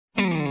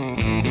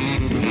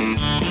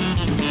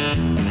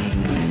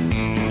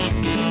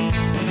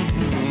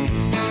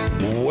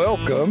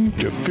Welcome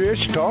to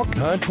Fish Talk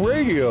Hunt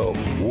Radio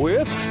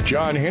with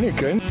John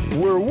Hennigan,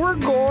 where we're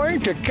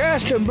going to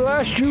cast and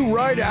blast you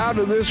right out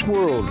of this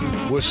world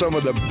with some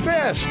of the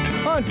best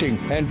hunting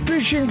and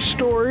fishing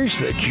stories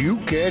that you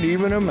can't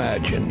even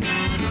imagine.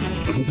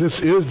 This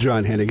is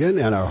John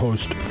Hennigan and our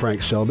host,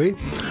 Frank Selby,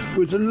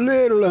 who's a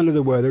little under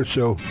the weather,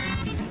 so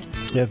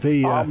if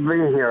he... I'll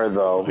be here,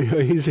 though.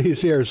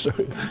 He's here, so,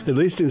 at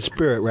least in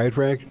spirit, right,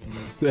 Frank?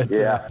 But,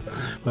 yeah.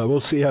 We'll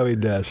see how he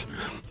does.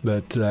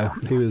 But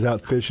he was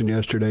out fishing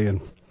yesterday,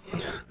 and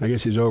I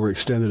guess he's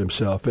overextended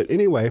himself. But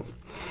anyway,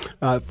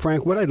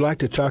 Frank, what I'd like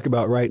to talk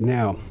about right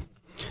now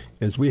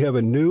is we have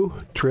a new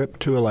trip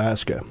to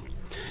Alaska,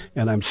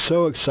 and I'm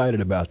so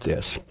excited about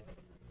this.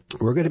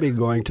 We're going to be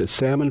going to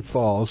Salmon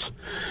Falls,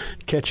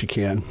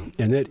 Ketchikan,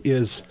 and it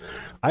is,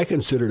 I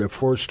consider it a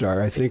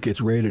 4-star. I think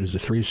it's rated as a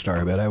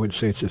 3-star, but I would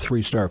say it's a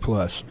 3-star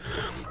plus.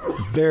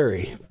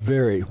 Very,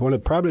 very,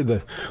 probably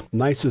the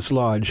nicest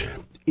lodge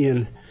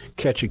in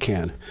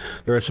Ketchikan.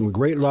 There are some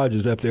great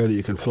lodges up there that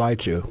you can fly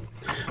to,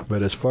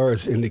 but as far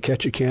as into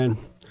Ketchikan,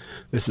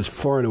 this is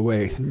far and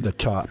away the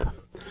top,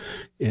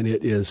 and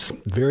it is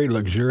very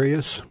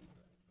luxurious.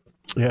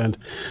 And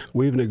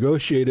we've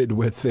negotiated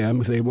with them.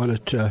 They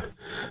want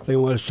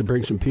us to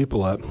bring some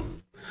people up,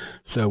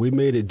 so we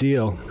made a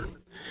deal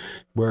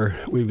where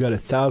we've got a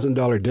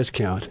 $1,000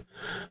 discount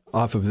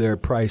off of their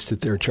price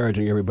that they're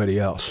charging everybody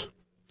else.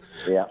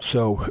 Yeah.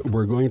 So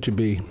we're going to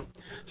be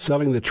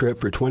selling the trip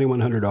for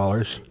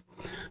 $2,100.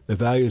 The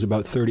value is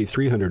about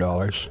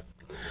 $3,300,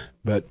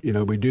 but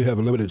we do have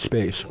a limited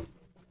space.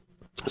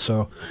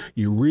 So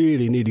you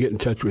really need to get in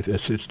touch with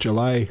us. It's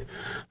July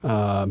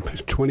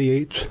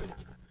 28th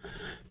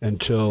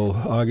until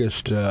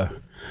August,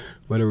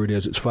 whatever it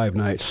is. It's 5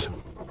 nights.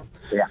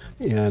 Yeah.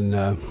 And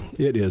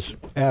it is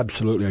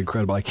absolutely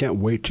incredible. I can't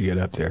wait to get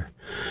up there.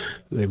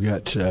 They've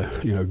got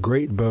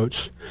great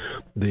boats.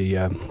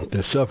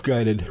 The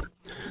self-guided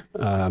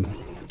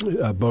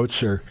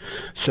boats are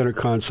center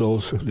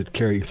consoles that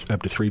carry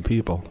up to 3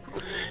 people.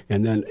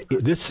 And then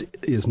this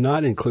is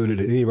not included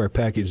in any of our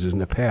packages in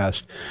the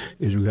past,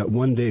 is we've got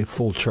 1 day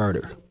full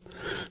charter.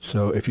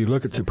 So if you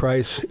look at the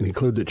price and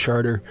include the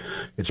charter,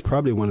 it's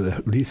probably one of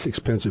the least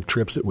expensive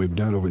trips that we've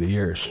done over the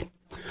years.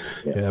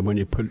 Yeah. When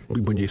you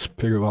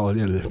figure all it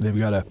in, they've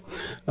got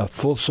a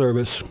full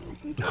service,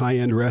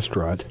 high-end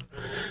restaurant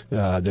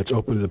that's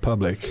open to the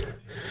public,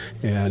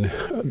 and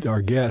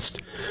our guests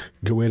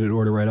go in and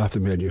order right off the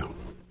menu.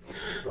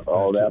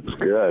 Oh, that's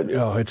good.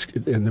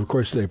 And of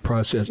course they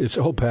process. It's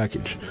a whole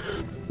package.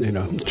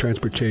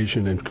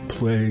 Transportation and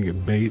flaying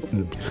and bait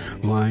and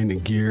line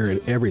and gear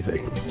and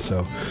everything.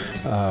 So,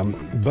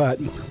 but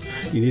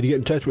you need to get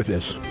in touch with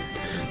us.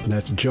 And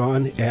that's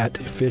John at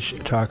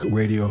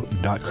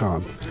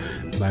fishtalkradio.com.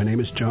 My name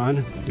is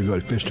John. You go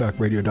to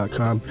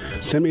fishtalkradio.com.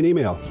 Send me an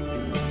email.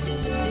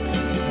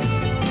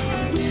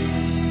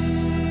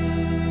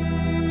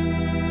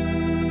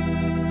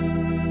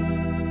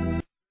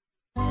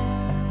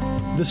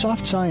 The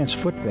Soft Science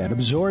footbed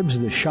absorbs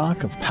the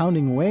shock of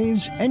pounding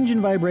waves,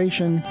 engine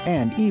vibration,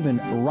 and even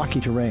rocky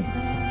terrain.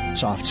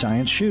 Soft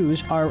Science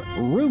shoes are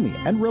roomy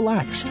and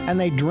relaxed, and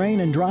they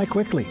drain and dry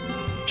quickly.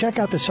 Check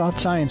out the Soft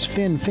Science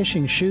Fin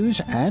fishing shoes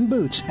and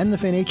boots and the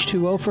Fin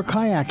H2O for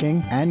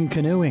kayaking and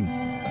canoeing.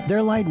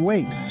 They're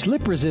lightweight,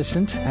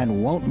 slip-resistant,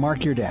 and won't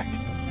mark your deck.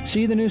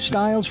 See the new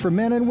styles for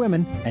men and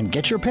women and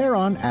get your pair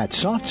on at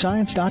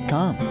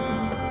softscience.com.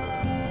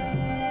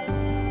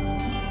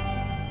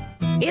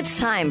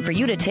 It's time for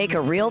you to take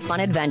a real fun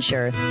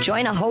adventure.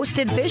 Join a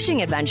hosted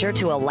fishing adventure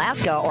to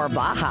Alaska or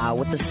Baja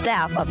with the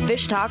staff of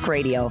Fish Talk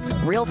Radio.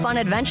 Real Fun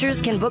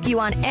Adventures can book you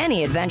on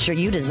any adventure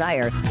you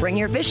desire. Bring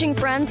your fishing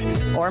friends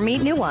or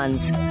meet new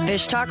ones.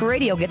 Fish Talk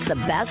Radio gets the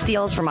best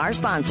deals from our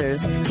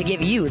sponsors to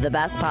give you the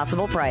best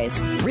possible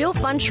price. Real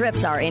Fun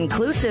trips are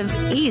inclusive,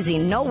 easy,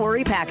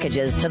 no-worry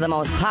packages to the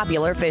most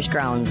popular fish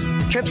grounds.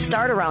 Trips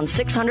start around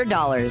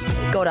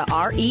 $600. Go to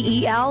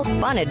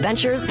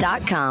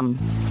REELfunadventures.com.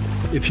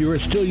 If you are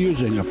still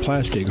using a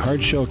plastic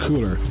hard-shell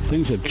cooler,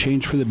 things have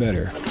changed for the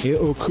better.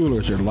 AO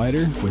coolers are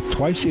lighter with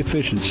twice the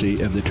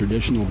efficiency of the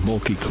traditional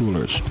bulky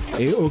coolers.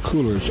 AO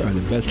coolers are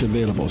the best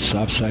available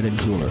soft-sided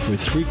cooler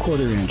with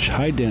 3/4-inch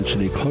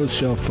high-density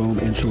closed-cell foam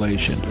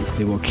insulation.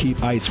 They will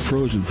keep ice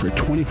frozen for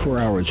 24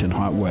 hours in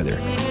hot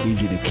weather.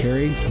 Easy to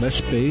carry, less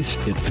space,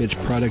 it fits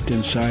product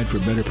inside for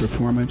better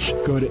performance.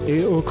 Go to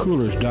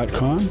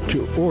aocoolers.com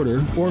to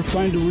order or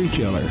find a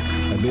retailer.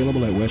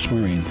 Available at West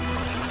Marine.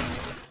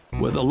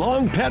 With a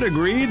long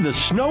pedigree, the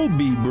Snow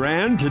Bee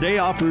brand today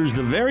offers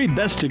the very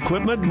best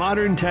equipment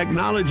modern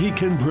technology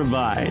can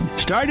provide.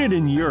 Started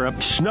in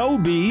Europe, Snow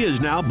Bee is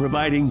now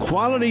providing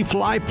quality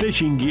fly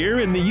fishing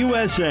gear in the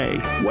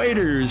USA.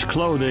 Waders,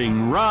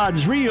 clothing,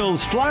 rods,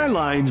 reels, fly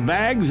lines,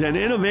 bags, and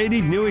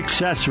innovative new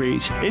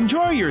accessories.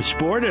 Enjoy your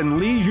sport and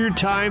leisure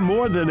time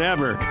more than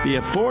ever. The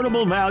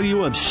affordable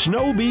value of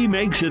Snow Bee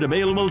makes it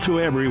available to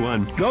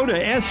everyone. Go to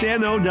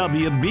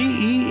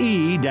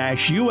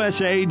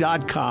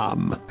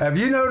snowbee-usa.com. Have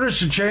you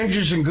noticed the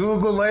changes in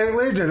Google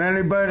lately? Did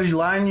anybody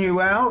line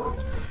you out?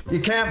 You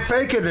can't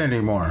fake it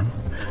anymore.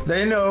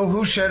 They know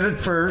who said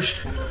it first,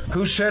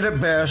 who said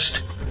it best,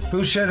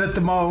 who said it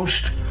the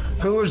most,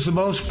 who was the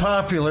most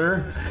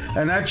popular,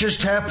 and that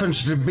just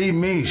happens to be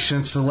me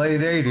since the late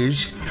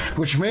 80s,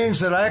 which means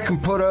that I can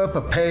put up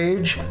a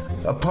page,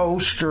 a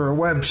post, or a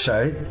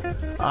website,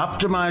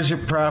 optimize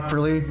it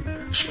properly,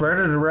 spread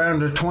it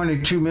around to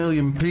 22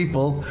 million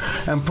people,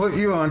 and put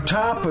you on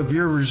top of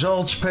your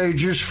results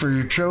pages for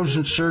your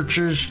chosen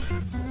searches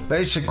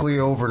basically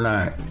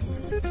overnight.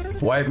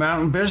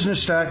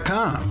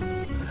 WhiteMountainBusiness.com.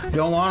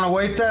 Don't want to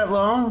wait that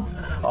long?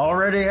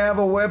 Already have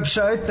a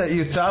website that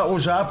you thought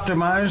was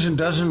optimized and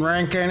doesn't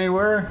rank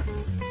anywhere?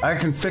 I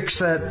can fix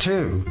that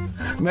too.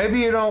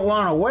 Maybe you don't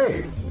want to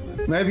wait.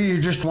 Maybe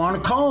you just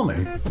want to call me.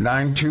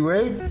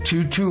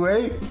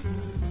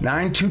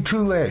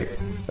 928-228-9228.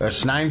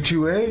 That's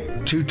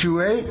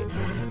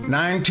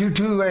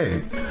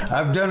 928-228-9228.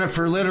 I've done it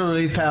for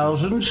literally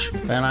thousands,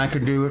 and I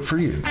can do it for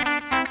you.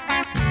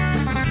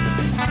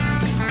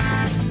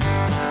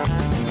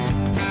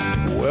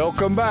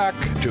 Welcome back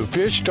to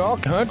Fish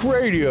Talk Hunt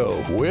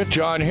Radio with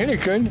John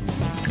Hennigan.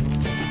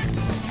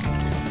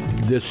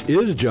 This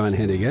is John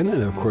Hennigan,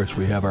 and of course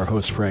we have our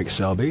host Frank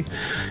Selby,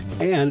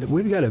 and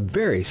we've got a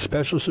very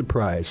special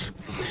surprise.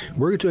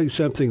 We're doing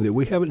something that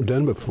we haven't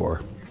done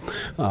before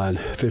on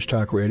Fish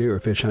Talk Radio or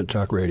Fish Hunt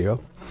Talk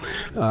Radio.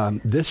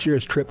 This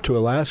year's trip to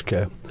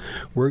Alaska,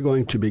 we're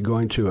going to be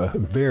going to a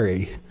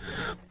very,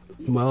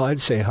 well,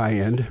 I'd say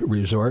high-end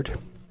resort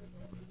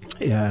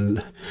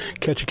in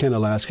Ketchikan,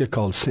 Alaska,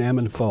 called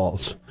Salmon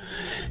Falls.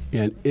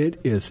 And it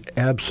is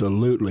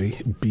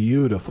absolutely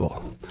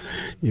beautiful.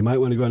 You might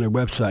want to go on their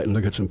website and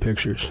look at some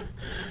pictures.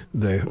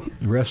 The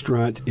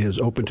restaurant is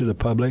open to the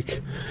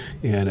public,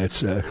 and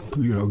it's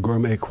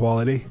gourmet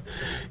quality.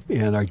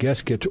 And our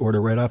guests get to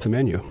order right off the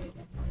menu.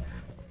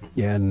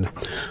 And,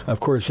 of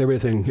course,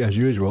 everything, as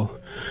usual,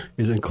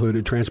 is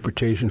included.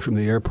 Transportation from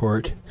the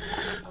airport,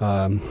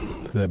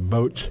 the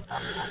boats,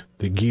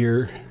 the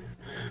gear,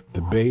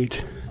 the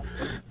bait,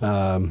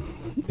 and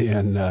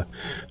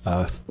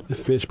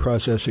fish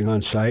processing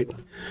on site,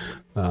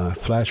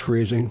 flash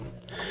freezing,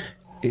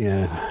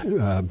 and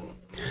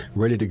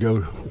ready to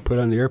go, put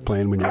on the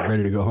airplane when you're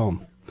ready to go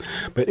home.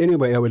 But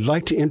anyway, I would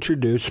like to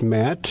introduce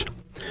Matt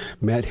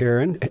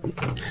Herron,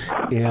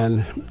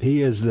 and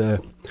he is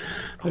the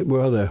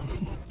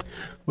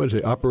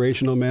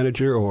operational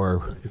manager,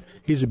 or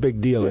he's a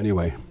big deal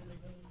anyway.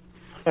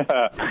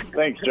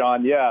 Thanks,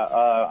 John. Yeah,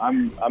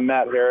 I'm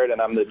Matt Herron,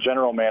 and I'm the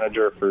general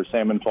manager for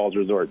Salmon Falls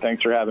Resort.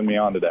 Thanks for having me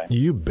on today.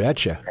 You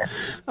betcha.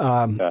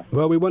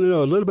 Well, we want to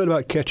know a little bit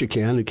about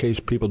Ketchikan, in case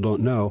people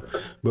don't know,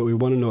 but we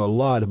want to know a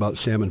lot about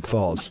Salmon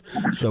Falls.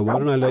 So why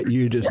don't I let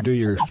you just do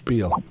your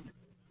spiel?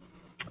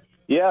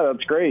 Yeah,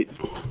 that's great.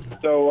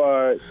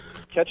 So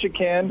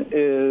Ketchikan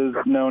is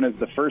known as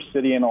the first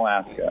city in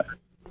Alaska.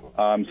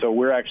 So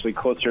we're actually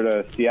closer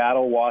to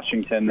Seattle,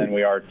 Washington, than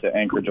we are to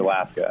Anchorage,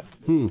 Alaska.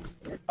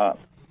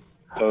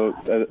 So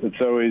it's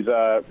always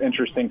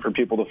interesting for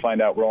people to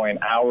find out we're only an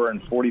hour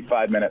and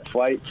 45-minute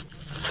flight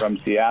from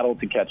Seattle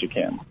to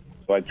Ketchikan.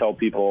 So I tell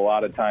people a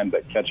lot of times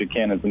that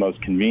Ketchikan is the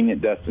most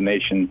convenient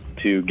destination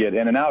to get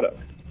in and out of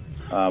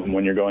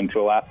when you're going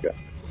to Alaska.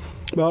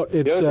 Well,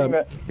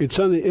 it's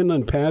on the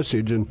Inland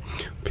Passage, and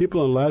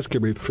people in Alaska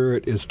refer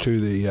it as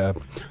to the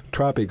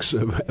tropics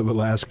of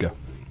Alaska.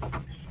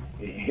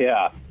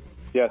 Yeah,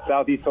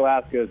 Southeast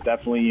Alaska is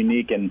definitely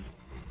unique, and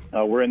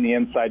we're in the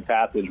Inside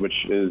Passage, which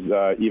is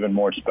even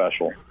more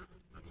special.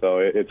 So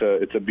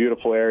it's a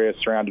beautiful area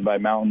surrounded by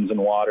mountains and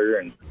water,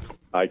 and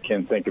I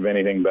can't think of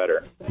anything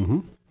better. Mm-hmm.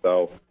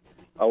 So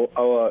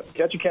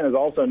Ketchikan is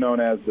also known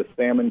as the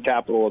salmon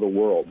capital of the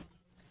world.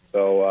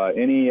 So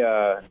any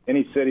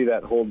city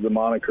that holds the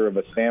moniker of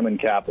a salmon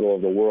capital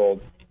of the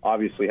world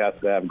obviously has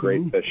to have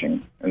great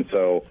fishing, and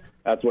so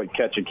that's what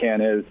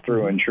Ketchikan is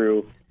through and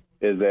true.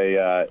 Is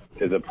a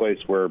place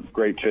where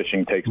great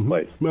fishing takes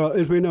place. Well,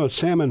 as we know,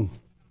 salmon,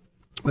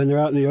 when they're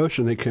out in the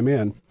ocean, they come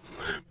in,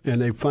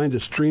 and they find the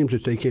streams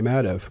that they came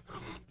out of,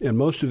 and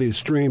most of these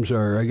streams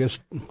are, I guess,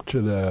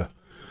 to the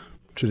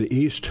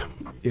east,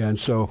 and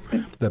so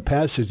the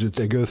passage that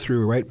they go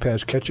through right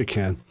past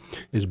Ketchikan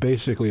is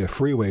basically a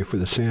freeway for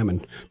the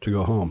salmon to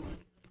go home.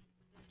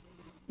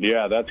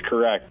 Yeah, that's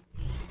correct.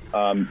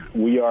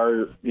 We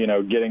are,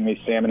 getting these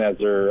salmon as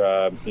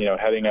they're,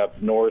 heading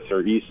up north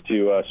or east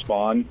to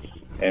spawn,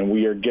 and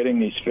we are getting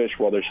these fish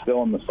while they're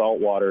still in the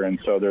salt water, and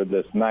so they're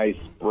this nice,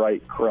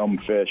 bright chrome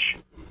fish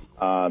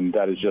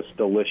that is just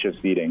delicious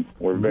eating.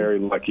 We're very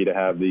lucky to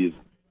have these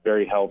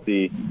very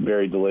healthy,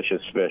 very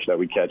delicious fish that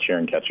we catch here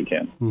in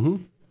Ketchikan. Mm-hmm.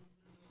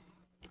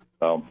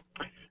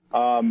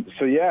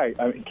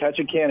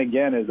 Ketchikan,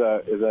 again, is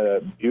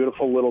a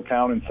beautiful little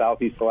town in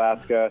Southeast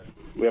Alaska.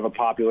 We have a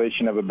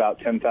population of about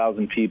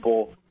 10,000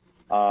 people,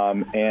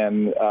 and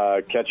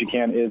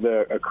Ketchikan is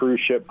a cruise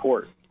ship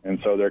port. And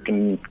so there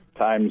can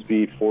times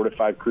be 4 to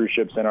 5 cruise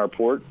ships in our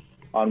port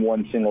on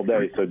one single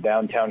day. So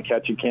downtown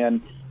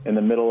Ketchikan in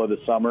the middle of the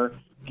summer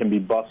can be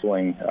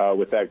bustling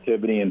with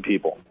activity and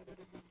people.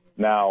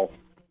 Now,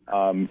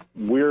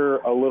 we're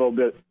a little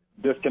bit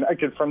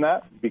disconnected from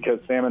that because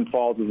Salmon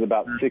Falls is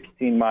about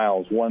 16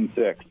 miles,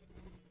 16,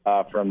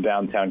 from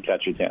downtown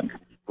Ketchikan.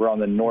 We're on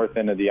the north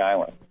end of the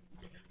island.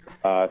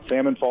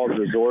 Salmon Falls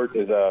Resort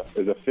is a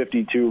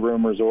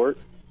 52-room resort,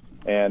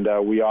 and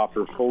we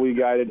offer fully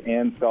guided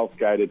and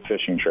self-guided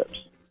fishing trips.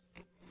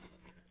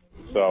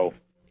 So,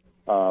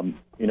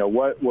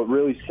 what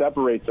really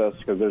separates us,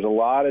 because there's a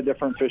lot of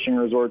different fishing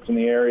resorts in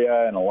the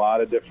area and a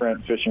lot of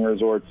different fishing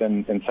resorts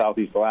in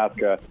Southeast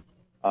Alaska,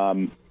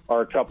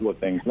 are a couple of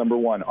things. Number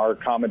one, our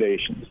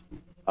accommodations.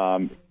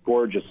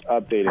 Gorgeous,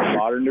 updated,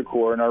 modern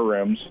decor in our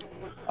rooms.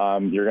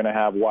 You're going to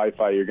have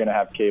Wi-Fi. You're going to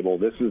have cable.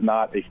 This is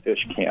not a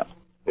fish camp.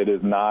 It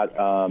is not,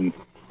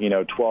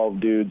 12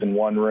 dudes in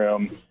one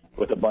room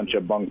with a bunch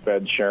of bunk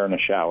beds sharing a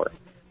shower.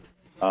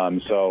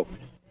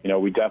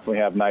 We definitely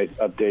have nice,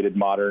 updated,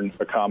 modern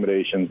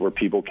accommodations where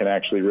people can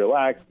actually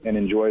relax and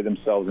enjoy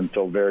themselves and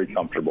feel very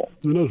comfortable.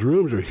 And those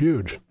rooms are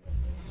huge.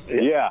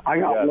 Yeah, I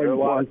got a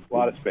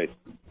lot of space.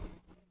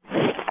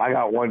 I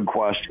got one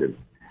question.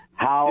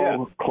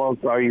 How close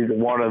are you to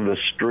one of the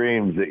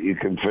streams that you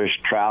can fish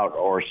trout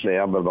or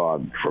salmon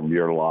on from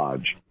your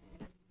lodge?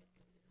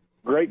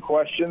 Great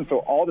question. So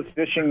all the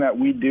fishing that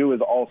we do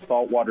is all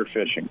saltwater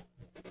fishing.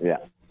 Yeah.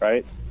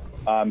 Right?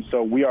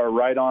 So we are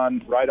right on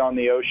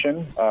the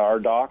ocean. Our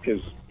dock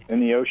is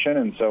in the ocean,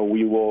 and so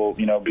we will,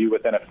 be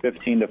within a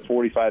 15 to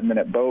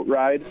 45-minute boat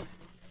ride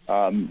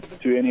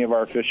to any of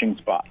our fishing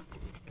spots.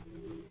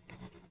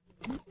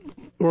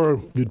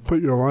 Or you'd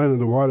put your line in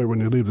the water when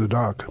you leave the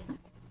dock.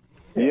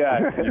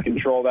 Yeah, you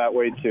control that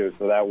way too,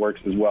 so that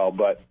works as well.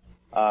 But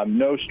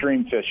no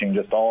stream fishing,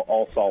 just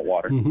all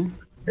saltwater. Mm-hmm.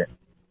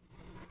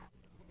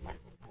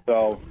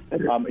 So,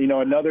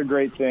 another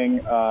great thing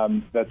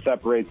that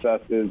separates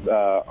us is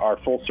our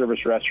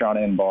full-service restaurant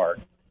and bar.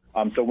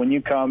 So when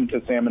you come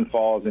to Salmon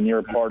Falls and you're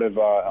a part of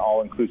an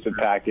all-inclusive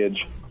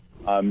package,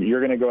 you're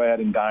going to go ahead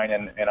and dine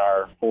in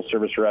our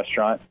full-service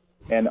restaurant.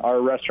 And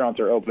our restaurants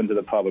are open to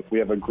the public. We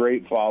have a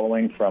great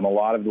following from a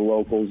lot of the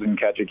locals in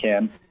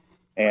Ketchikan,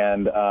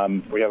 and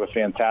we have a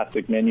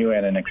fantastic menu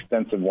and an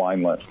extensive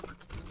wine list.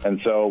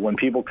 And so when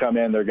people come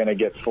in, they're going to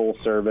get full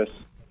service,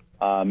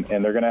 and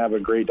they're going to have a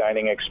great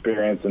dining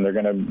experience, and they're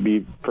going to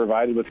be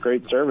provided with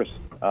great service.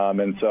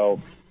 And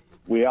so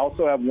we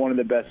also have one of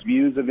the best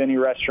views of any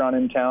restaurant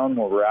in town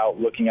where we're out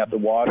looking at the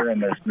water,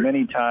 and there's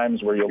many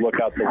times where you'll look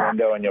out the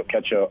window and you'll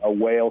catch a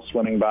whale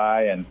swimming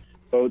by and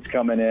boats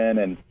coming in,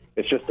 and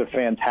it's just a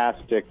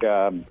fantastic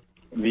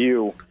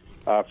view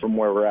from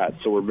where we're at.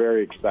 So we're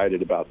very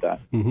excited about that.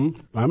 Mm-hmm.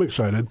 I'm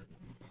excited.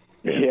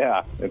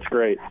 Yeah, it's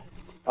great.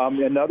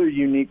 Another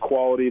unique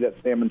quality that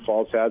Salmon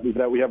Falls has is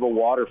that we have a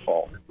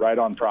waterfall right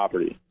on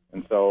property.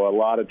 And so a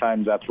lot of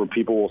times that's where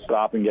people will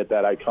stop and get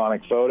that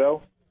iconic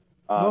photo.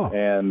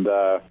 And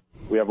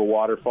we have a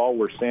waterfall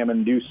where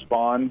salmon do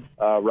spawn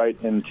right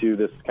into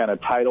this kind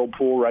of tidal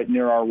pool right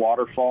near our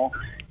waterfall.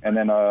 And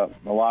then a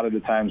lot of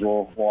the times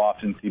we'll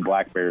often see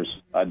black bears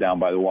down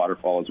by the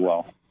waterfall as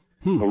well.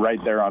 So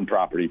right there on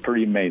property.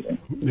 Pretty amazing.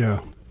 Yeah.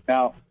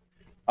 Now,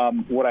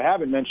 what I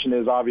haven't mentioned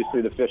is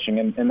obviously the fishing,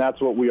 and that's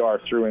what we are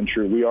through and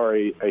true. We are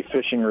a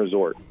fishing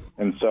resort.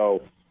 And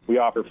so we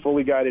offer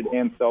fully guided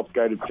and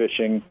self-guided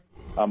fishing.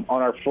 On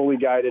our fully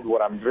guided,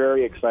 what I'm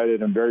very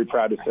excited and very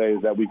proud to say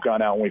is that we've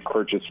gone out and we've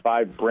purchased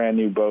 5 brand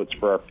new boats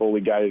for our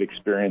fully guided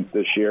experience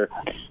this year.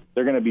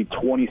 They're going to be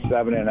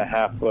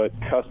 27.5-foot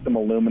custom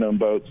aluminum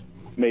boats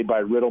made by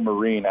Riddle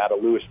Marine out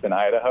of Lewiston,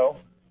 Idaho.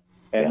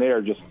 And they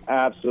are just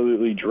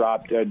absolutely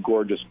drop-dead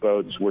gorgeous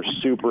boats. We're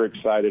super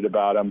excited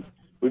about them.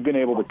 We've been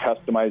able to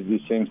customize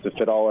these things to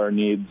fit all our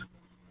needs,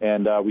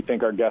 and we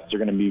think our guests are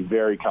going to be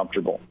very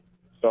comfortable.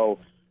 So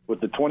with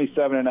the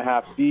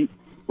 27.5 feet,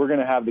 we're going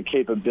to have the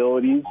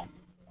capabilities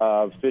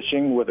of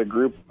fishing with a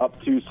group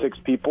up to 6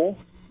 people.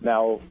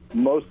 Now,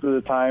 most of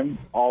the time,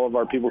 all of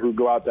our people who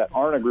go out that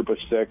aren't a group of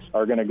 6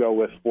 are going to go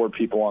with 4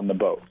 people on the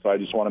boat. So I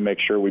just want to make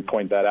sure we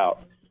point that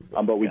out.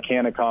 But we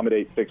can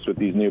accommodate 6 with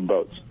these new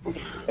boats.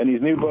 And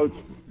these new boats,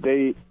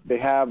 they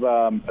have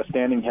a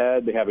standing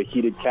head. They have a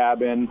heated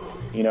cabin,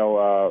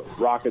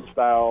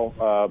 rocket-style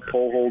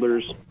pole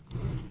holders.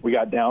 We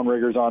got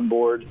downriggers on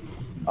board.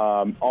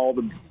 All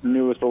the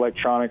newest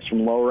electronics from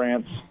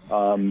Lowrance.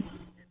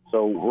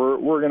 So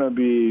we're going to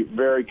be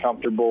very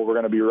comfortable. We're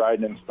going to be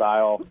riding in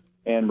style,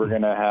 and we're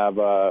going to have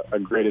a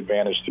great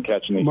advantage to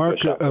catching these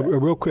Mark, fish. a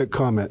real quick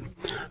comment.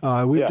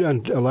 We've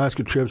done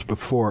Alaska trips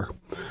before,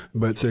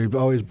 but they've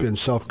always been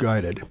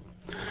self-guided.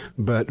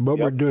 But what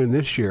we're doing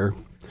this year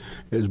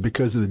is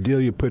because of the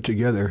deal you put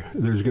together,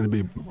 there's going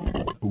to be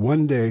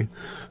 1 day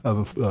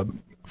of a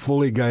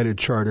fully guided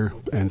charter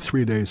and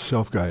 3 days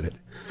self-guided.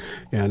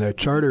 And a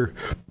charter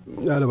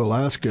out of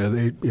Alaska,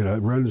 it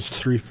runs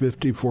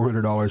 $350,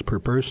 $400 per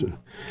person,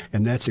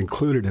 and that's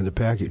included in the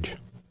package.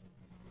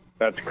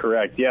 That's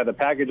correct. Yeah, the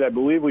package I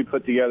believe we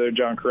put together,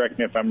 John, correct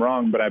me if I'm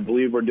wrong, but I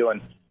believe we're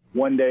doing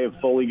 1 day of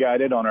fully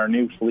guided on our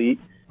new fleet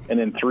and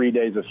then 3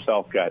 days of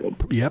self-guided.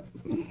 Yep.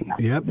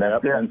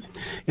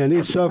 And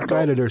these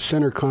self-guided are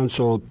center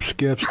console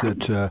skiffs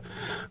that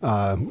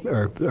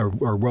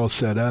are well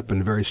set up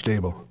and very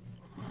stable.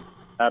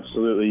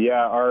 Absolutely,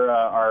 yeah.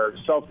 Our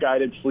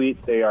self-guided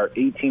fleet, they are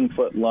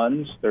 18-foot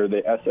Lunds. They're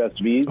the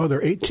SSVs. Oh,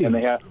 they're 18. And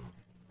they have,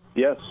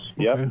 yes,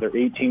 okay. Yep, they're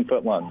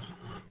 18-foot Lunds.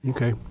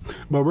 Okay.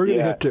 Well, we're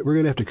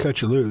gonna have to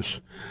cut you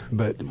loose,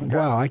 but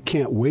wow, I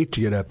can't wait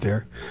to get up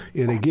there.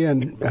 And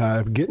again,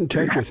 get in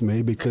touch with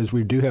me because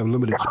we do have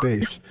limited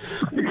space,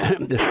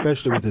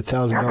 especially with the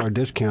 $1,000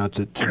 discount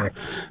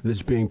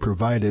that's being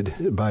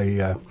provided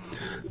by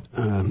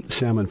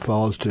Salmon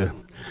Falls to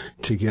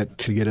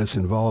get us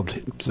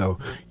involved. So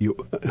you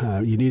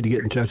need to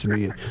get in touch with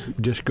me.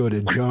 Just go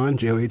to John,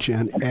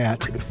 John,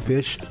 at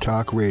Fish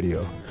Talk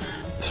Radio.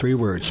 3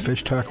 words,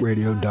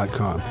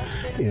 fishtalkradio.com,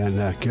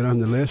 and get on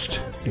the list,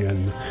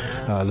 and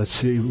let's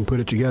see if we can put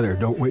it together.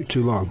 Don't wait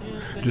too long.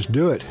 Just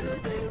do it.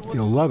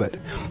 You'll love it.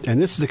 And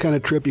this is the kind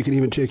of trip you can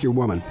even take your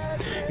woman.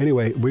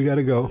 Anyway, we got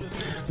to go.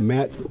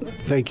 Matt,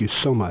 thank you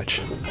so much.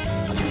 A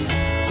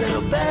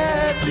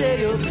bad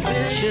day of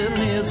fishing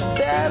is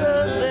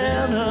better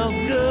than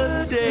a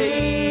good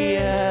day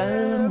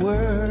at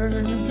work.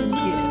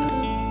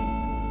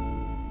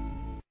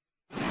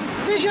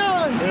 Fish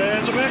on!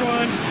 It's a big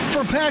one.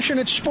 For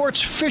passionate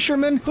sports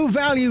fishermen who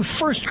value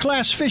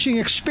first-class fishing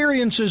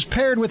experiences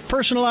paired with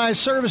personalized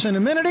service and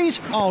amenities,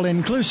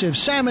 all-inclusive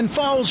Salmon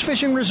Falls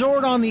Fishing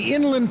Resort on the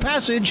Inland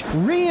Passage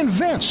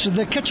reinvents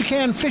the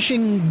Ketchikan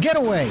fishing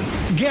getaway.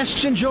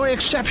 Guests enjoy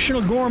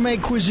exceptional gourmet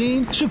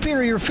cuisine,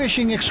 superior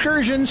fishing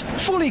excursions,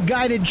 fully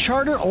guided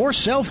charter or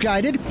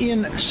self-guided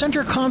in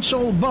center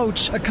console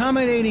boats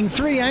accommodating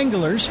 3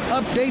 anglers,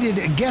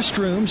 updated guest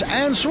rooms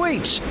and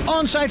suites,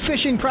 on-site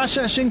fishing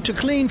processing to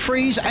clean,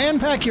 freeze, and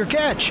pack your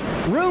catch.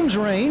 Rooms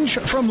range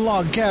from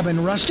log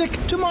cabin rustic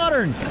to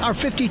modern. Our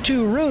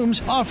 52 rooms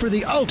offer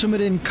the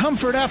ultimate in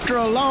comfort after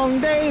a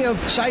long day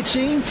of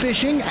sightseeing,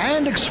 fishing,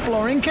 and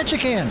exploring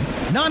Ketchikan.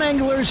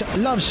 Non-anglers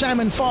love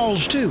Salmon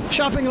Falls too,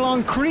 shopping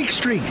along Creek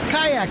Street,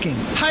 kayaking,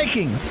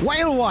 hiking,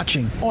 whale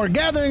watching, or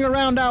gathering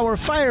around our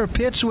fire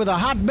pits with a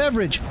hot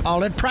beverage,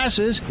 all at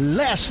prices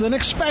less than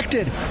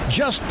expected.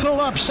 Just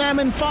pull up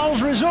Salmon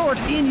Falls Resort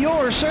in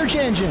your search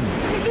engine.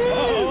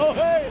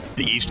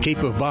 The East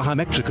Cape of Baja,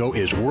 Mexico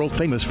is world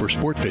famous for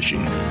sport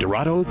fishing.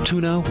 Dorado,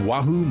 tuna,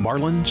 wahoo,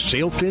 marlin,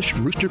 sailfish,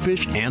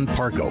 roosterfish, and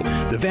pargo.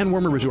 The Van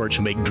Wormer Resorts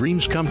make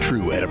dreams come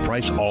true at a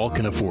price all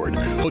can afford.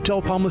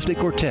 Hotel Palmas de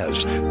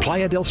Cortez,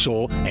 Playa del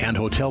Sol, and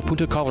Hotel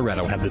Punta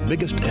Colorado have the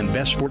biggest and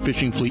best sport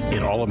fishing fleet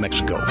in all of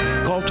Mexico.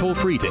 Call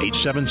toll-free to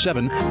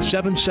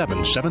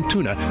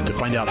 877-777-TUNA to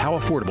find out how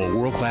affordable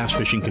world-class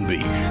fishing can be.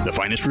 The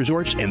finest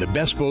resorts and the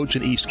best boats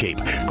in East Cape.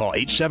 Call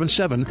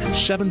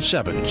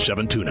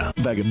 877-777-TUNA.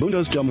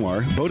 Vagabundos Del Mar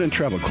Boat and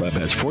Travel Club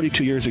has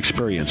 42 years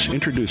experience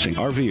introducing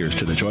RVers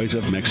to the joys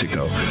of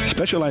Mexico.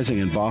 Specializing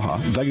in Baja,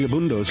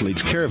 Vagabundos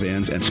leads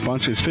caravans and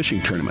sponsors fishing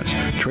tournaments,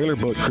 trailer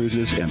boat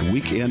cruises, and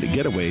weekend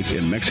getaways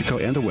in Mexico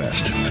and the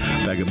West.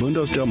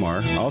 Vagabundos Del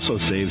Mar also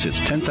saves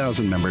its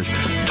 10,000 members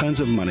tons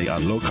of money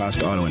on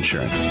low-cost auto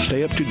insurance.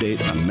 Stay up to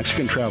date on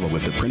Mexican travel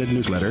with the printed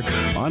newsletter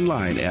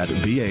online at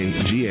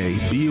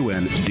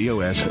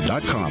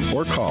vagabundos.com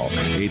or call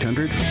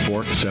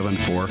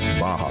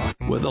 800-474-BAJA.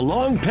 With a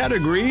long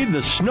pedigree,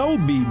 the Snow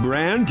Bee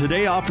brand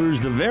today offers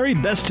the very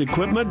best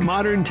equipment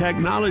modern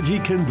technology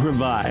can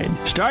provide.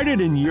 Started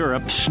in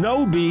Europe,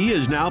 Snow Bee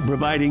is now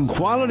providing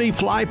quality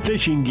fly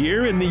fishing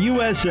gear in the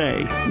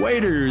USA.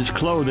 Waders,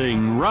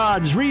 clothing,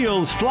 rods,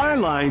 reels, fly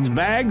lines,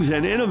 bags,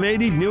 and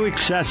innovative new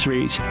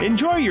accessories.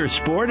 Enjoy your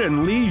sport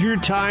and leisure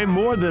time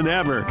more than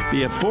ever.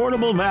 The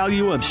affordable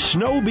value of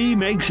Snow Bee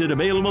makes it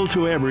available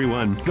to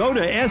everyone. Go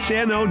to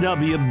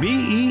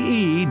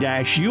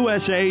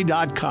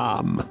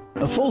snowbee-usa.com.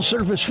 A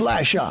full-service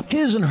fly shop,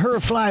 His and Her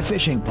Fly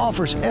Fishing,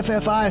 offers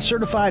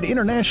FFI-certified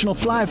international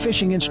fly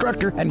fishing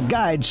instructor and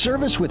guide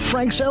service with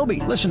Frank Selby.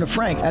 Listen to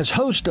Frank as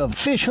host of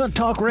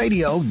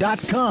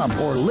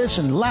FishHuntTalkRadio.com or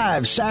listen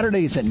live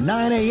Saturdays at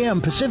 9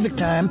 a.m. Pacific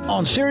Time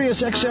on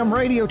Sirius XM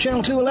Radio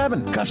Channel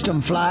 211.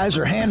 Custom flies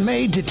are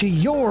handmade to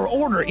your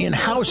order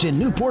in-house in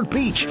Newport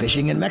Beach.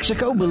 Fishing in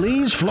Mexico,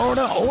 Belize,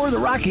 Florida, or the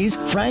Rockies,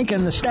 Frank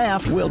and the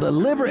staff will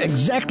deliver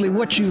exactly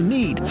what you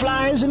need.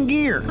 Flies and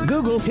gear.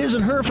 Google His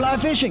and Her Fly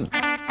Fishing.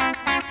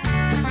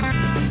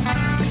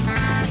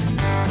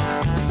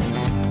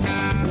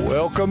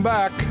 Welcome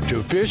back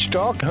to Fish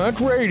Talk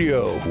Hunt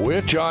Radio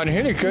with John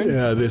Hennigan.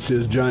 Yeah, this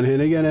is John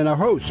Hennigan, and our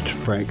host,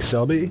 Frank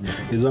Selby,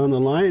 is on the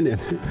line.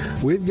 And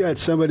we've got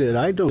somebody that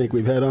I don't think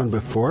we've had on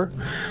before,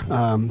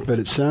 but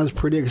it sounds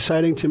pretty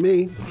exciting to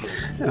me.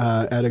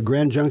 At a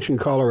Grand Junction,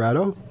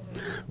 Colorado,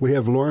 we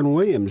have Lauren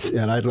Williams,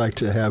 and I'd like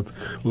to have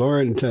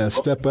Lauren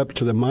step up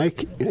to the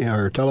mic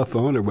or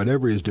telephone or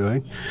whatever he's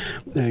doing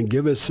and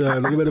give us a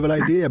little bit of an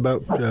idea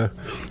about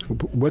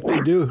what they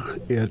do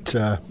at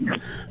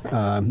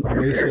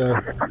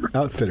Mesa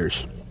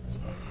Outfitters.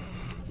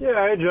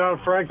 Yeah, hey, John,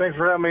 Frank, thanks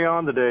for having me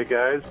on today,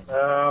 guys.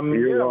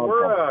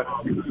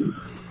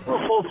 We're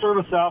a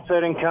full-service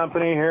outfitting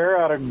company here,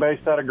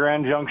 based out of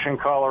Grand Junction,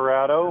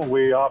 Colorado.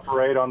 We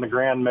operate on the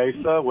Grand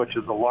Mesa, which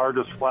is the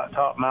largest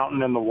flat-top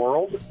mountain in the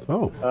world.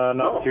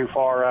 Not too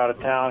far out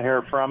of town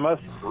here from us.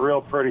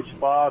 Real pretty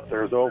spot.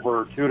 There's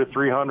over 200 to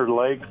 300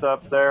 lakes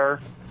up there.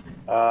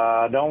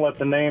 Don't let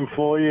the name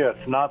fool you.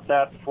 It's not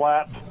that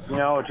flat,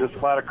 it's just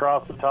flat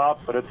across the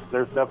top, but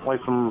there's definitely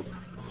some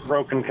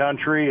broken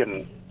country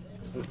and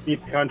some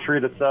steep country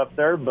that's up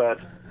there. But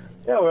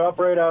yeah, we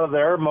operate out of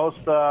there.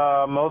 Most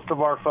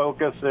of our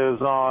focus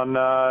is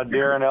on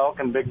deer and elk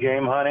and big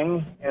game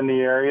hunting in the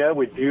area.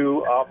 We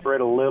do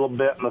operate a little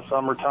bit in the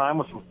summertime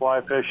with some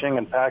fly fishing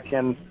and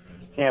pack-in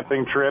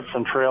camping trips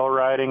and trail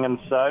riding and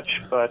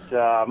such. But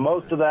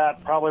most of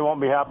that probably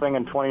won't be happening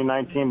in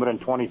 2019, but in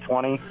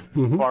 2020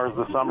 as far as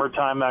the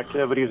summertime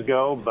activities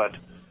go. But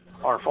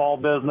our fall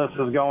business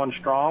is going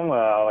strong.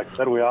 Like I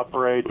said, we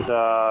operate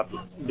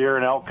deer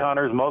and elk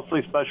hunters,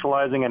 mostly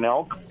specializing in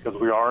elk because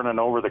we are in an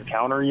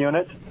over-the-counter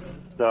unit.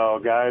 So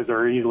guys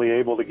are easily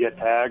able to get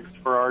tags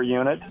for our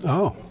unit.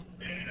 Oh,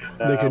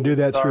 they can do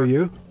that through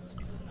you?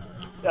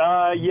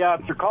 Yeah,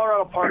 through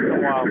Colorado Parks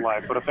and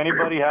Wildlife. But if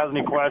anybody has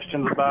any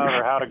questions about it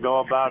or how to go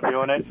about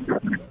doing it,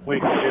 we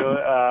can do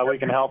it. We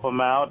can help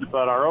them out.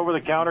 But our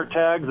over-the-counter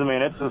tags, I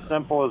mean, it's as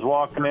simple as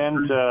walking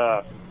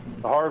into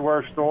a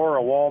hardware store,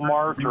 a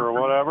Walmart, or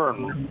whatever,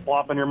 and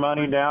plopping your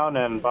money down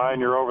and buying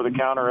your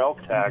over-the-counter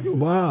elk tag.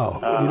 Wow.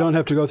 You don't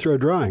have to go through a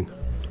drawing.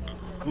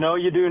 No,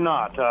 you do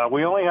not.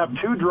 We only have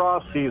 2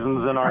 draw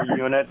seasons in our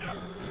unit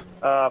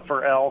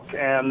for elk,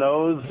 and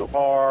those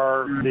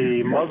are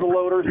the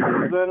muzzleloader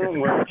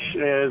season, which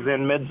is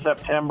in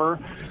mid-September,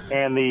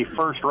 and the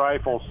first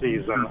rifle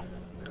season.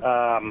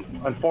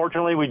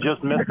 Unfortunately, we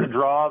just missed the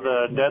draw.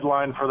 The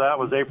deadline for that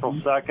was April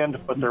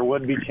 2nd, but there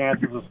would be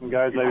chances of some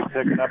guys maybe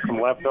picking up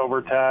some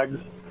leftover tags.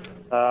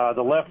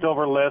 The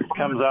leftover list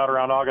comes out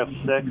around August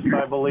 6th,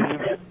 I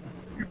believe,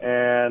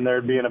 and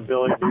there'd be an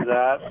ability to do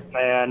that.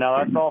 And now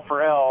that's all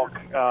for elk.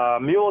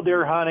 Mule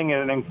deer hunting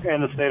in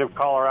the state of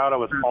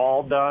Colorado is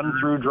all done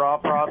through draw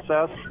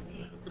process.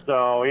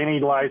 So any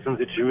license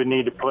that you would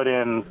need to put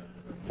in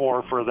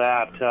for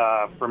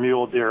that for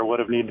mule deer would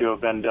have needed to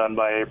have been done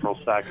by April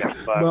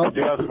 2nd. But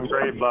we do have some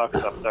great bucks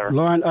up there.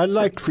 Lauren, I'd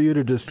like for you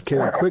to just give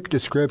a quick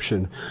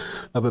description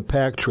of a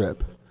pack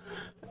trip.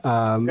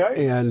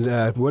 Okay.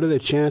 And what are the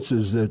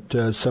chances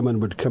that someone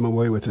would come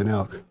away with an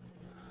elk?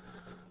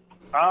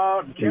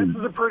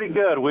 Chances are pretty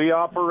good. We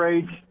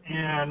operate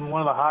in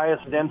one of the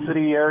highest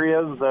density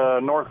areas, the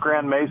North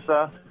Grand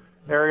Mesa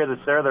area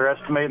that's there. They're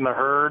estimating the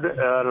herd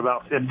at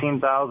about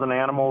 15,000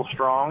 animals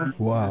strong.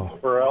 Wow.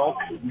 For elk.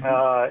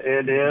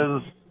 It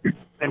is,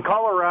 in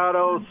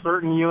Colorado,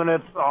 certain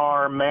units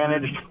are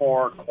managed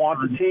for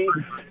quantity,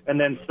 and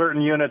then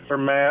certain units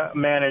are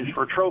managed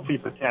for trophy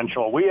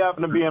potential. We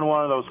happen to be in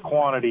one of those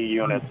quantity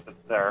units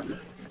that's there.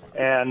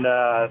 And,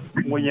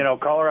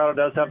 Colorado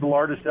does have the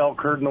largest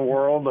elk herd in the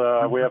world.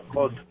 We have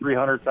close to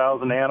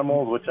 300,000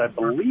 animals, which I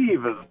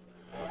believe is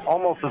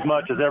almost as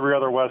much as every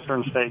other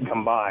western state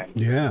combined.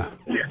 Yeah.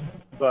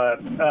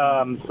 But,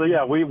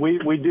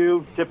 we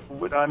do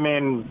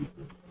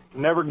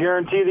never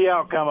guarantee the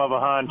outcome of a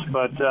hunt,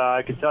 but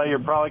I can tell you you're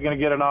probably going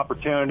to get an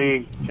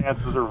opportunity.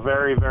 Chances are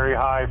very, very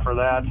high for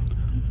that.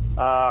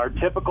 Our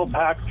typical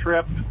pack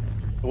trip,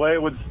 the way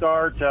it would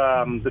start,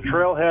 the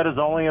trailhead is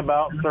only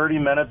about 30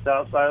 minutes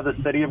outside of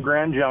the city of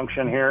Grand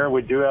Junction here.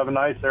 We do have a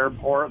nice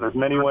airport. There's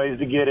many ways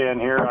to get in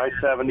here.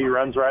 I-70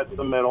 runs right through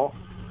the middle,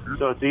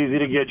 so it's easy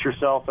to get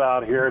yourself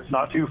out here. It's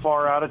not too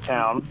far out of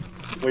town.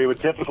 We would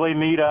typically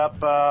meet up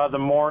the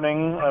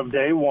morning of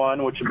day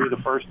 1, which would be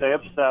the first day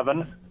of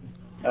 7.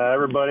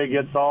 Everybody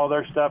gets all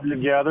their stuff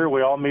together.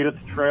 We all meet at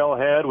the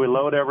trailhead. We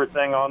load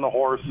everything on the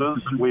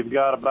horses. We've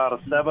got about a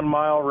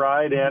 7-mile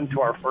ride in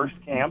to our first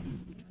camp.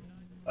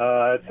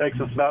 It takes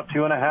us about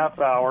 2.5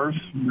 hours.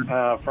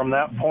 From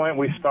that point,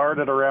 we start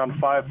at around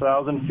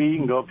 5,000 feet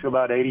and go up to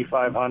about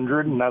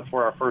 8,500, and that's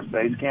where our first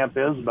base camp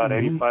is, about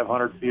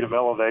 8,500 feet of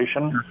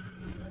elevation.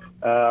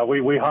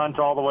 We hunt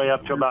all the way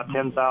up to about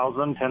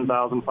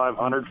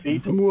 10,500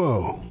 feet.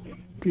 Whoa.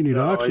 You need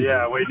oxygen.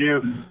 Yeah, we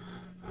do.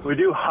 We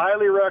do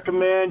highly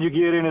recommend you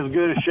get in as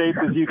good a shape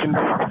as you can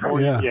be before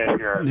you get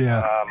here.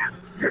 Yeah.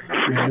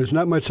 There's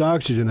not much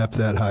oxygen up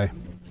that high.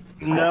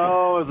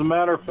 No, as a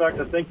matter of fact,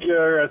 I think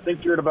you're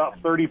at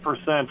about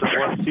 30% of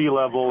what sea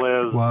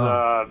level is.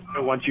 Wow.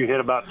 Once you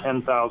hit about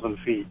 10,000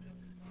 feet.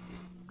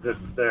 It's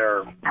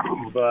there.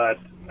 But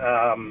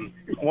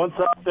once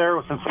up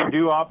there, since we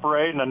do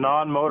operate in a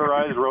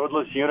non-motorized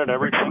roadless unit,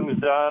 everything's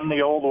done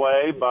the old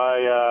way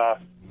by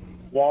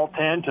wall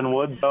tent and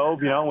wood stove.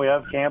 We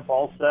have camp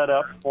all set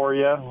up for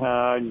you.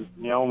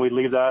 We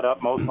leave that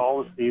up most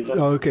all the season.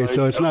 Oh, okay,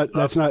 so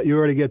that's not, you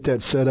already get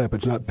that set up.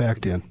 It's not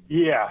packed in.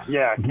 Yeah.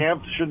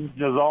 Camp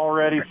is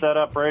already set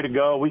up, ready to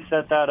go. We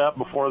set that up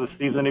before the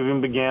season even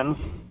begins.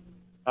 Is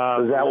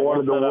that one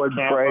of the wood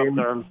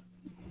frames?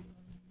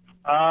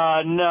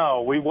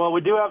 No.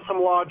 We do have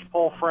some lodge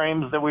pole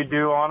frames that we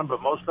do on them,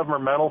 but most of them are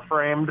metal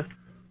framed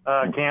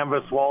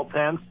canvas wall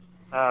tents.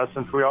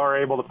 Since we are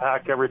able to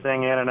pack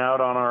everything in and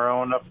out on our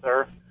own up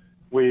there,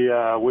 we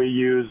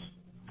use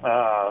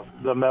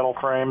the metal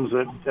frames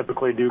that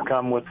typically do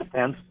come with the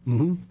tents.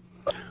 Mm-hmm.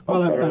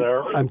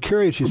 Well, I'm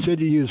curious. You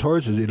said you use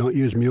horses. You don't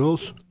use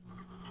mules?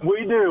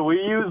 We do.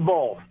 We use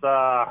both.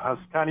 I was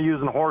kind of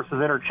using horses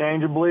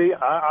interchangeably.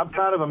 I'm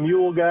kind of a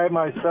mule guy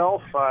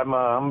myself. I'm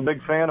a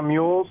big fan of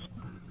mules.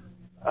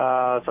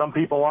 Some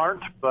people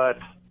aren't, but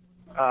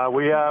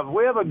we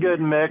have a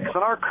good mix.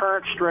 In our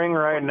current string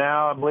right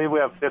now, I believe we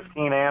have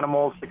 16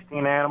 animals,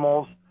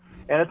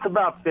 and it's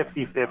about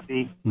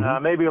 50-50.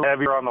 Maybe a little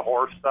heavier on the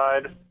horse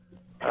side,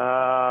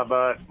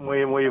 but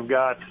we've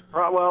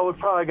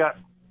probably got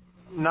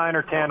 9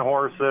 or 10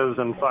 horses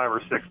and 5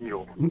 or 6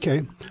 mules.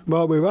 Okay.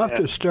 Well, we're off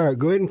to start.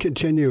 Go ahead and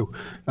continue.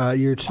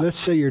 Let's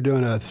say you're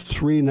doing a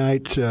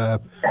 3-night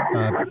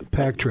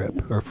pack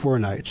trip, or 4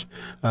 nights.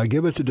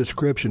 Give us a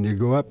description. You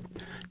go up,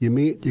 you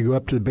meet, you go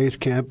up to the base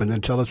camp, and then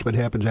tell us what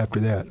happens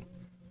after that.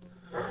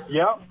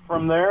 Yep.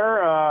 From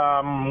there,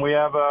 we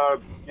have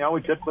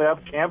we typically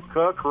have camp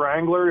cook,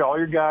 wrangler, all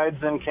your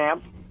guides in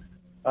camp.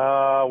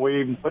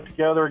 We put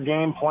together a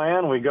game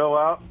plan. We go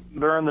out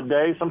during the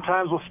day.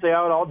 Sometimes we'll stay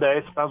out all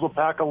day. Sometimes we'll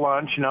pack a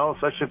lunch,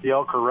 especially if the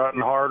elk are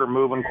rutting hard or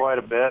moving quite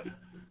a bit.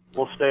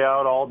 We'll stay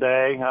out all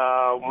day.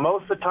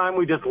 Most of the time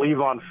we just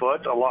leave on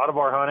foot. A lot of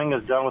our hunting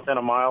is done within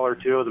a mile or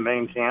two of the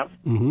main camp.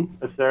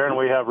 It's there, and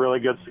we have really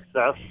good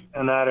success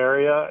in that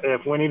area.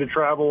 If we need to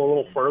travel a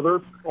little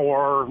further,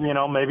 or,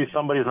 maybe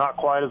somebody's not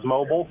quite as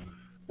mobile,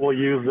 we'll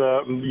use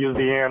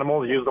the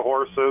animals, use the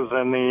horses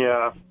and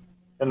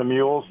the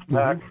mules to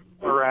pack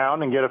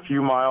around and get a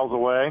few miles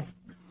away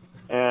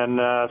and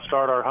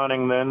start our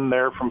hunting then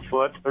there from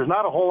foot. There's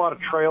not a whole lot of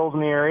trails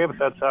in the area, but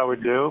that's how we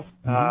do.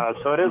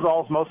 So it is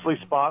all mostly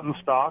spot and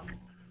stock.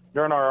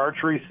 During our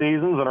archery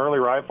seasons and early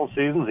rifle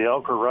seasons, the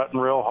elk are rutting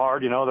real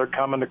hard. They're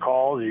coming to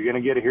calls. You're going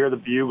to get to hear the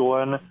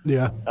bugling.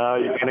 Yeah.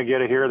 You're going to get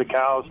to hear the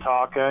cows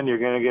talking. You're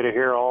going to get to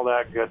hear all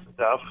that good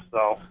stuff.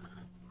 So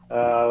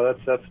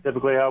that's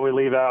typically how we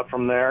leave out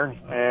from there.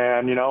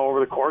 And,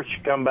 over the course, you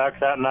come back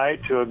that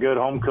night to a good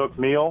home-cooked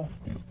meal.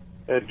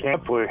 At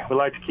camp, we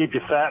like to keep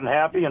you fat and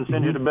happy and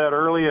send you to bed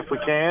early if we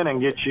can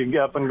and get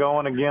you up and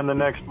going again the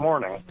next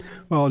morning.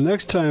 Well,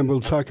 next time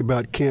we'll talk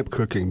about camp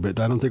cooking, but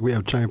I don't think we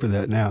have time for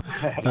that now.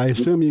 I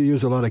assume you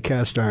use a lot of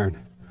cast iron.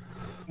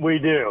 We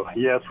do.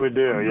 Yes, we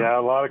do. Yeah,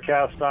 a lot of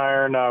cast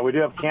iron. We do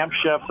have camp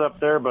chefs up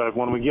there, but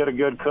when we get a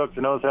good cook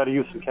that knows how to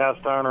use some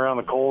cast iron around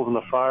the coals and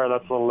the fire,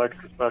 that's a little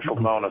extra special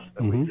bonus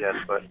that we get.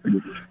 But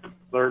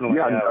certainly,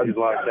 he's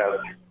like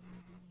that.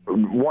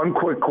 One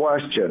quick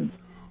question.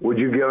 Would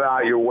you give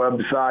out your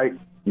website?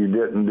 You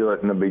didn't do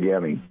it in the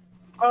beginning.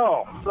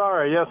 Oh,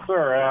 sorry. Yes,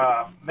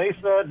 sir.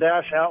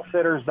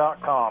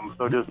 Mesa-outfitters.com.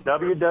 So just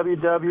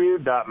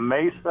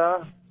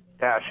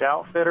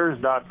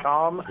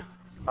www.mesa-outfitters.com.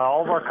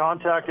 All of our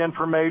contact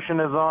information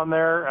is on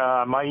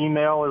there. My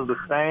email is the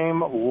same,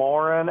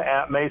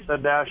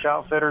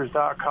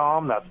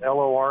 Lauren@mesa-outfitters.com. That's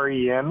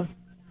LOREN.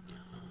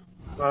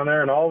 On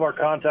there, and all of our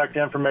contact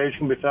information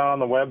can be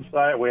found on the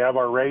website. We have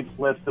our rates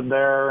listed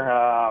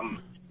there.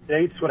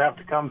 Dates would have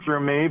to come through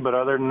me, but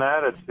other than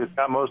that, it's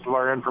got most of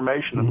our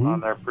information on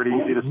there. Pretty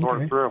easy to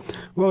sort through.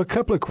 Well, a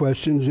couple of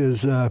questions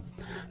is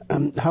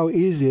how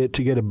easy it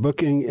to get a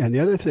booking, and the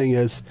other thing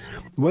is,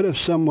 what if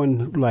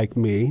someone like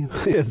me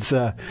is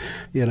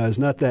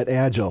not that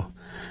agile,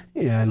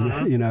 and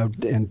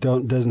and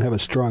doesn't have a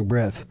strong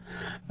breath?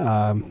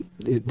 How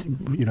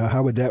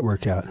would that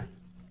work out?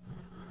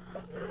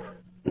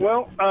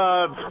 Well,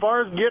 as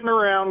far as getting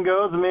around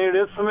goes, it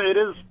is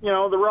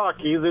the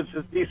Rockies. It's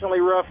a decently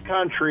rough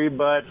country,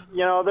 but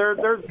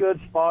there's good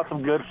spots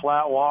of good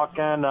flat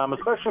walking,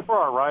 especially for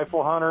our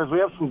rifle hunters. We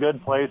have some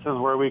good places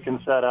where we can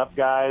set up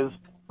guys,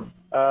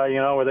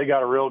 where they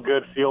got a real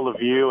good field of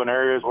view and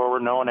areas where we're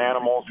knowing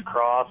animals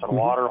across and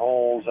water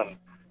holes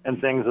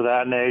and things of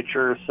that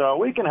nature. So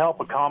we can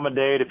help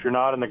accommodate if you're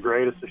not in the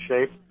greatest of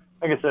shape.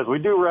 Like I said, we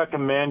do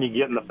recommend you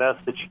getting the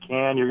best that you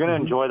can. You're going to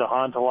enjoy the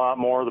hunt a lot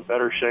more, the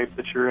better shape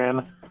that you're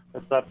in.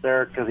 It's up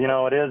there because it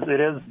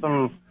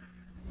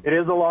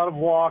is a lot of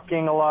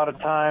walking a lot of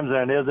times,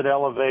 and it is at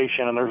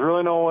elevation. And there's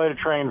really no way to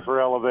train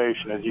for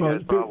elevation, as you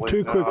guys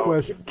probably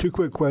know. Two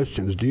quick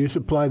questions. Do you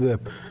supply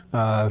the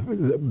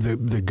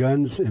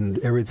guns and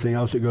everything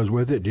else that goes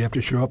with it? Do you have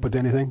to show up with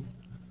anything?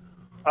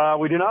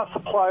 We do not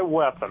supply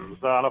weapons.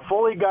 On a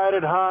fully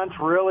guided hunt,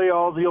 really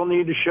all you'll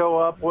need to show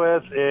up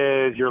with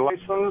is your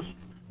license,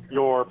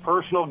 your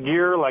personal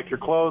gear, like your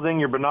clothing,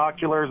 your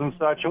binoculars and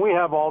such. And we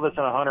have all this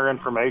in a hunter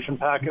information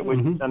packet we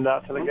can send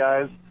out to the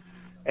guys.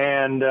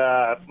 And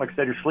like I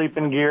said, your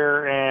sleeping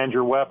gear and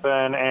your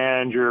weapon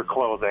and your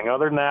clothing.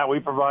 Other than that, we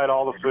provide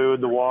all the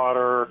food, the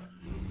water,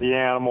 the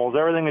animals,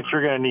 everything that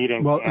you're going to need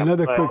in camp.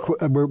 Another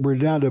we're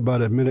down to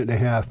about a minute and a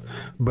half,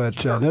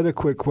 but another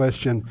quick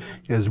question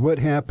is what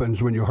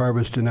happens when you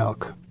harvest an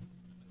elk?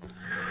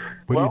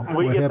 We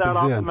get that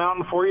off the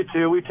mountain for you,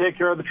 too. We take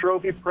care of the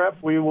trophy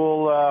prep. We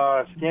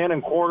will scan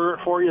and quarter it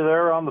for you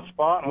there on the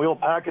spot, and we'll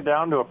pack it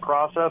down to a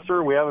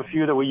processor. We have a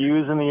few that we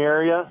use in the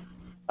area.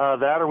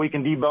 That, or we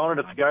can debone it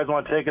if the guys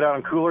want to take it out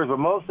in coolers. But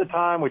most of the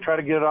time, we try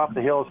to get it off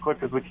the hill as quick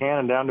as we can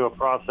and down to a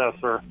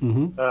processor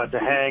to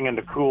hang and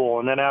to cool.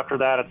 And then after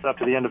that, it's up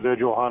to the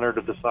individual hunter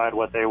to decide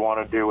what they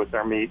want to do with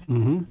their meat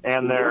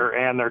and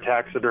their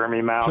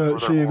taxidermy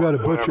mount. So you've got a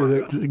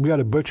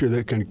butcher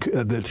that can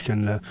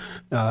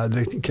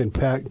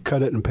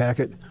cut it and pack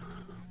it.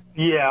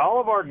 Yeah, all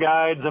of our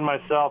guides and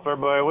myself,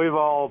 everybody, we've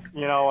all,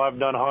 I've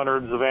done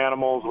hundreds of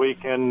animals. We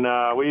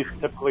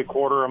typically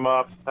quarter them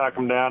up, pack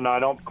them down. Now, I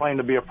don't claim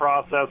to be a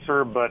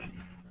processor, but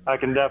I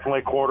can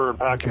definitely quarter and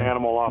pack an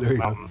animal off the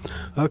mountain.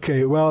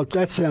 Okay, well,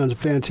 that sounds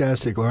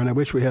fantastic, Lauren. I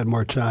wish we had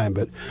more time,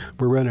 but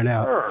we're running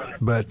out. Sure.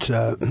 But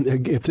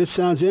if this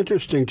sounds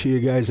interesting to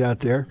you guys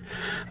out there,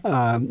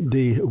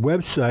 the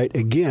website,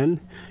 again,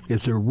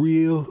 is a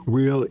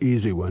real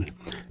easy one,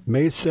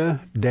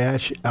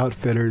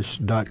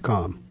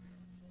 mesa-outfitters.com.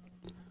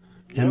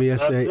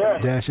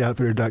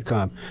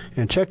 MESA-outfitter.com.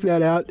 And check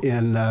that out,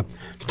 and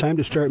it's time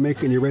to start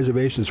making your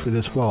reservations for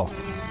this fall.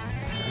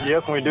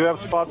 Yes, and we do have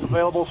spots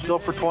available still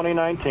for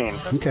 2019.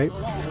 Okay.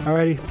 All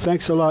righty.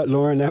 Thanks a lot,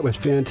 Lauren. That was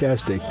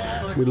fantastic.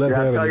 We love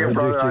having you. Tell your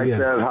brother I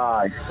said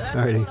hi.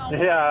 All righty.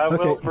 Yeah, I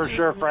will for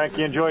sure, Frank.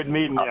 You enjoyed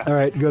meeting you. All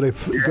right. Go to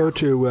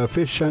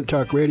Fish Hunt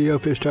Talk Radio,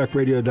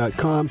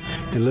 fishtalkradio.com,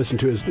 and listen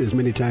to it as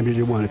many times as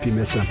you want if you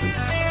miss something.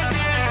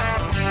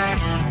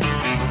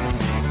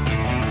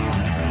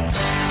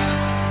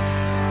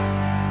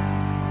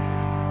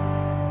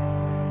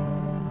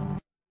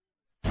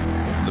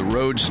 The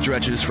road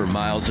stretches for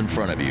miles in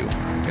front of you,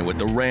 and with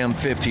the Ram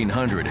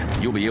 1500,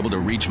 you'll be able to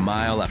reach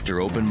mile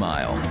after open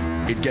mile.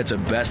 It gets a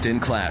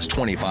best-in-class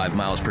 25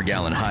 miles per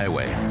gallon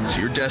highway, so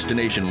your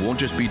destination won't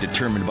just be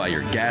determined by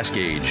your gas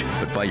gauge,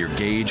 but by your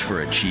gauge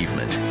for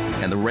achievement.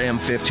 And the Ram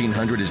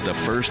 1500 is the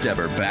first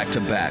ever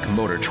back-to-back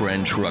Motor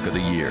Trend Truck of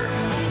the Year.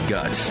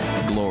 Guts,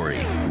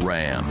 glory,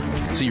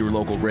 Ram. See your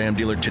local Ram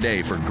dealer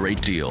today for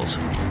great deals.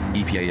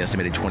 EPA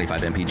estimated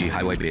 25 mpg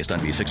highway based on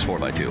V6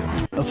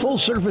 4x2. A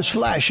full-service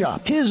fly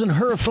shop, His and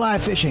Her Fly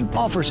Fishing,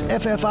 offers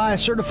FFI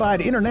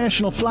certified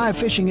international fly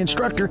fishing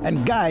instructor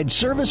and guide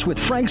service with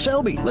Frank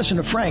Selby. Listen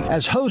to Frank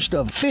as host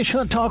of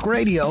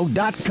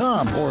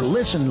FishHuntTalkRadio.com or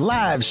listen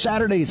live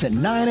Saturdays at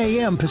 9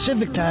 a.m.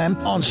 Pacific Time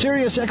on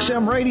Sirius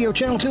XM Radio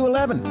Channel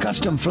 211.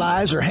 Custom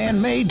flies are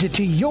handmade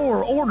to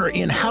your order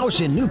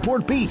in-house in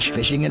Newport Beach.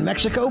 Fishing in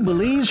Mexico,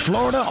 Belize,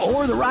 Florida,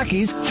 or the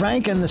Rockies,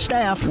 Frank and the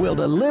staff will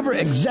deliver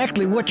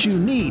exactly what you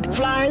need.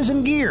 Flies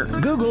and gear.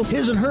 Google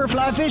His and Her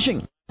Fly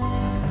Fishing.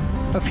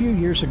 A few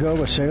years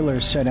ago, a sailor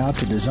set out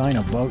to design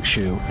a boat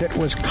shoe that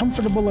was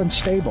comfortable and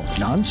stable,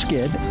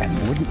 non-skid, and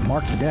wouldn't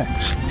mark the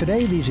decks.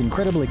 Today, these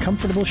incredibly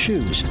comfortable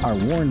shoes are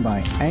worn by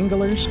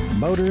anglers,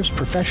 boaters,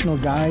 professional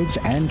guides,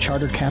 and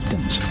charter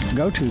captains.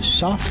 Go to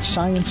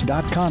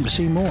SoftScience.com to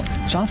see more.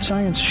 Soft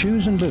Science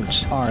shoes and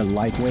boots are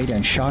lightweight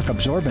and shock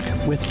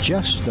absorbent with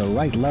just the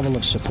right level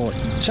of support.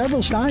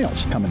 Several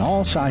styles come in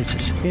all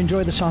sizes.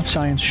 Enjoy the Soft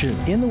Science shoe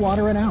in the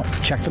water and out.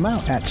 Check them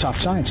out at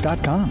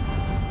SoftScience.com.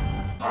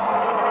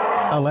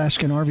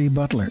 Alaskan RV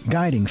Butler.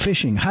 Guiding,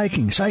 fishing,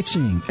 hiking,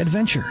 sightseeing,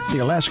 adventure. The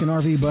Alaskan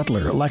RV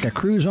Butler, like a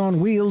cruise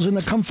on wheels in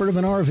the comfort of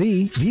an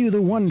RV. View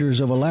the wonders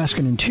of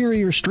Alaskan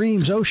interior,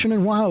 streams, ocean,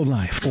 and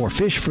wildlife. Or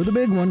fish for the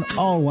big one,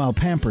 all while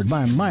pampered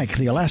by Mike,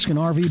 the Alaskan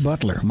RV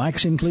Butler.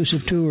 Mike's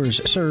inclusive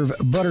tours serve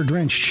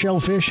butter-drenched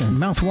shellfish and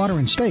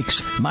mouth-watering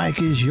steaks.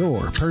 Mike is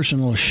your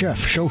personal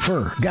chef,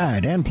 chauffeur,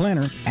 guide, and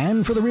planner.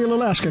 And for the real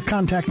Alaska,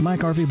 contact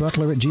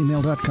MikeRVButler at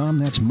gmail.com.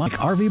 That's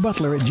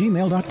MikeRVButler at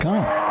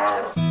gmail.com.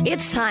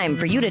 It's time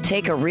for you to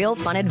take a real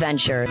fun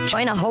adventure.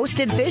 Join a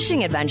hosted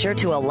fishing adventure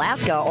to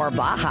Alaska or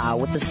Baja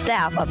with the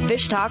staff of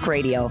Fish Talk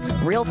Radio.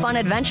 Real Fun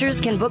Adventures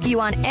can book you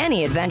on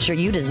any adventure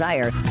you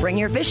desire. Bring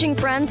your fishing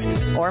friends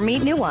or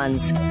meet new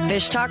ones.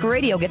 Fish Talk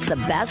Radio gets the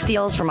best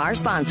deals from our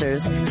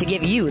sponsors to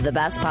give you the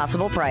best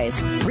possible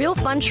price. Real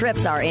Fun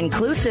trips are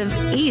inclusive,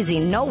 easy,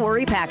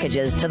 no-worry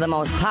packages to the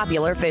most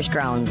popular fish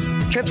grounds.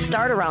 Trips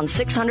start around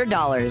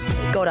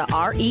 $600. Go to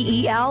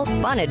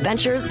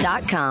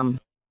REELFunadventures.com.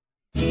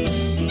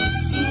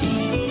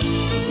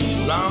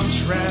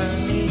 Lounge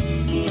round blue.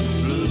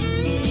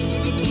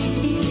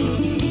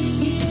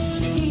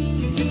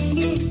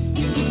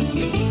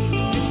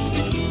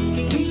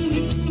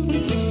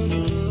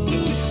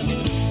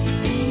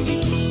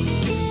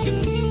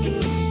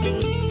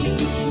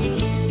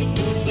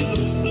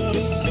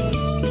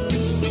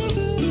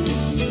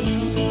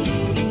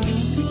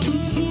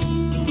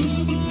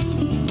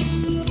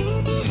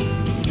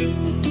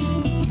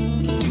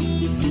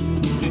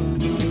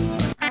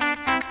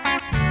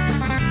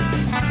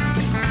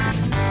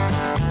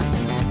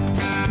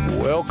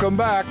 Welcome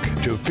back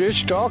to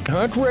Fish Talk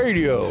Hunt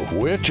Radio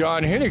with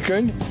John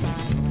Hennigan.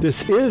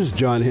 This is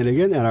John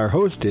Hennigan, and our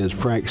host is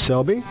Frank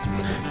Selby.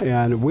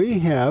 And we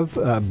have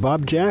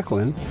Bob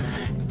Jacklin.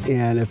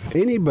 And if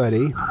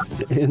anybody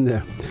in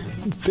the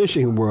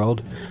fishing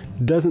world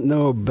doesn't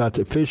know about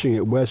the fishing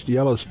at West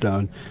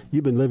Yellowstone,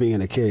 you've been living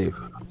in a cave.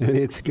 And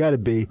it's got to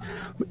be,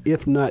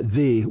 if not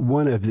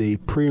one of the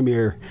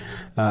premier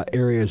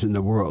areas in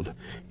the world.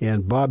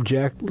 And Bob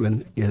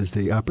Jacklin is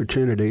the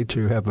opportunity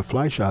to have a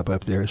fly shop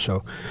up there.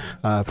 So,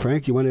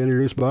 Frank, you want to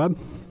introduce Bob?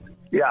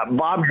 Yeah,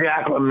 Bob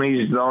Jacklin and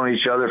me's known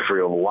each other for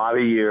a lot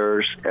of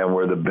years, and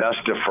we're the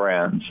best of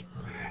friends.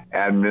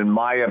 And in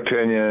my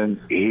opinion,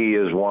 he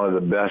is one of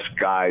the best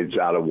guides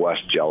out of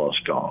West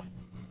Yellowstone.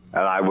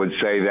 And I would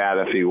say that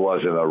if he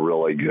wasn't a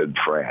really good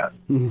friend.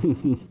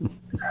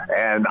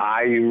 And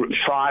I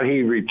thought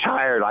he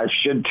retired. I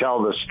should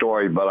tell the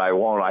story, but I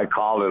won't. I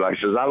called it. I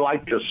says, I'd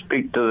like to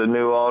speak to the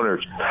new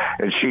owners.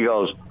 And she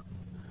goes,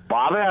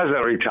 Bob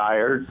hasn't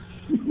retired.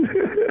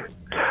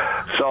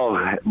 So,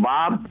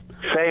 Bob,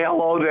 say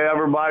hello to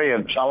everybody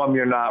and tell them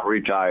you're not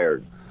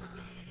retired.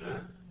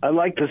 I'd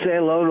like to say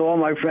hello to all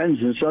my friends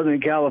in Southern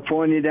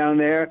California down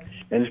there,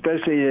 and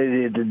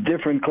especially the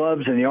different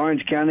clubs and the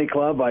Orange County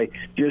Club. I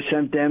just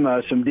sent them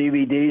some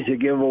DVDs to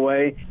give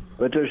away.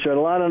 But there's a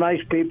lot of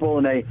nice people,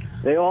 and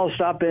they all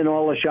stop in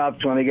all the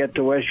shops when they get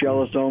to West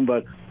Yellowstone.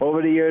 But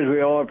over the years,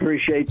 we all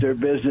appreciate their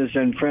business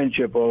and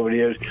friendship over the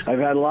years. I've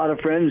had a lot of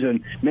friends,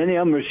 and many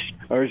of them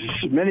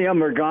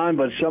are gone,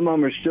 but some of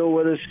them are still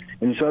with us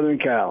in Southern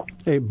Cal.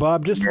 Hey,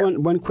 Bob, just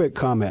one quick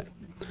comment.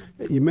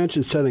 You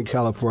mentioned Southern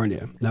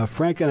California. Now,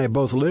 Frank and I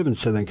both live in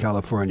Southern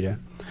California,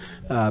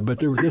 but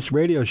this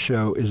radio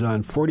show is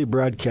on 40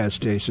 broadcast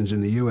stations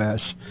in the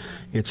U.S.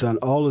 It's on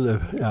all of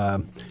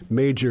the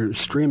major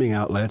streaming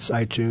outlets,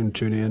 iTunes,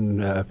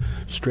 TuneIn,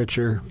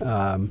 Stitcher,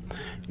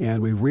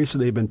 and we've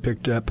recently been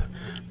picked up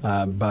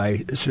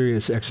by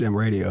Sirius XM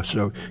Radio.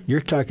 So you're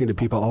talking to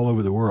people all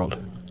over the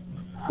world.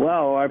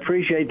 Well, I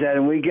appreciate that,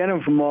 and we get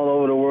them from all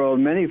over the world,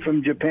 many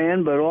from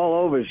Japan, but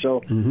all over.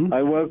 So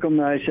I welcome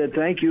them. I said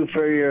thank you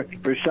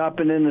for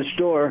stopping in the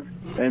store,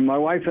 and my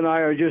wife and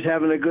I are just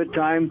having a good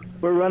time.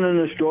 We're running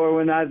the store.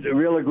 We're not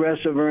real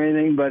aggressive or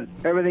anything, but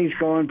everything's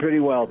going pretty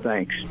well,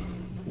 thanks.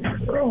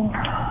 Well,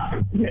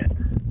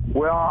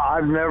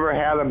 I've never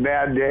had a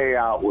bad day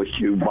out with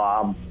you,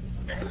 Bob.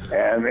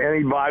 And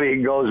anybody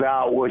who goes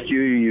out with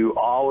you, you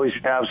always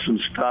have some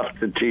stuff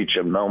to teach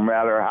them, no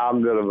matter how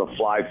good of a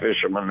fly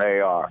fisherman they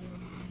are.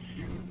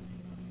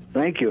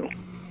 Thank you.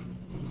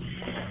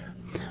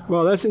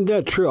 Well, isn't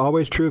that true?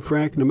 Always true,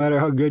 Frank? No matter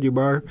how good you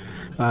are,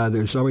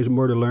 there's always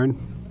more to learn.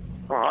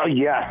 Oh,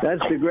 yeah.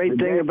 That's the great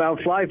thing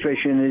about fly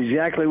fishing,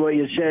 exactly what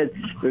you said.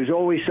 There's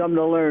always something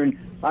to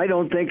learn. I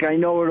don't think I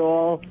know it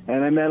all,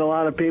 and I met a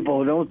lot of people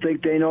who don't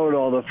think they know it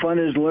all. The fun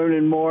is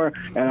learning more,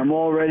 and I'm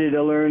all ready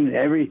to learn.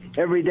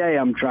 Every day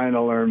I'm trying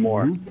to learn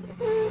more.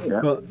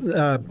 Yeah. Well,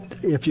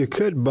 if you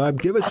could,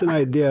 Bob, give us an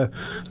idea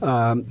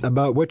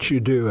about what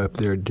you do up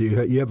there. Do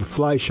you have a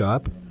fly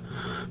shop?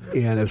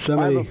 And if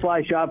somebody... I have a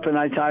fly shop, and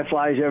I tie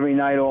flies every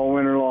night all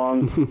winter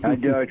long. I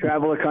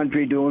travel the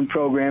country doing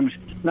programs,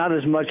 not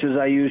as much as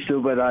I used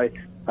to, but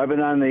I've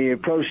been on the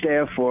pro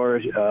staff for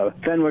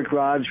Fenwick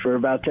Rods for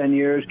about 10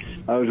 years.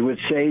 I was with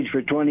Sage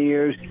for 20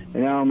 years,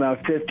 and now I'm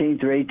about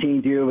 15th or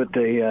 18th year with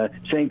the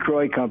St.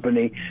 Croix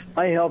Company.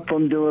 I help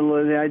them do a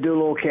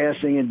little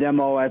casting and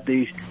demo at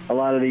a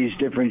lot of these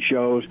different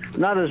shows.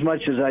 Not as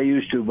much as I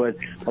used to, but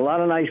a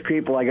lot of nice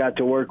people I got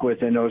to work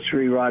with in those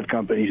 3 rod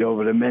companies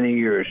over the many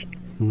years.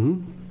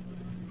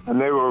 Mm-hmm.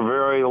 And they were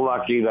very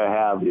lucky to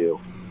have you.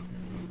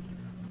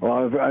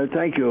 Well,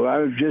 thank you.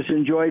 I just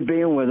enjoyed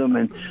being with them,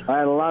 and I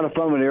had a lot of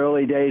fun with the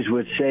early days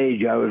with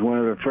Sage. I was one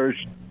of the first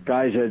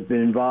guys that had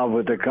been involved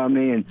with the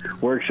company and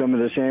worked some of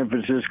the San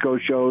Francisco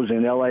shows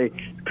in L.A.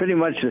 Pretty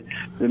much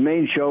the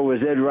main show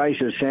was Ed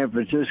Rice's San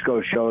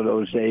Francisco show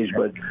those days,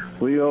 but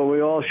we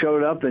all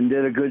showed up and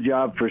did a good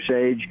job for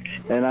Sage,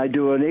 and I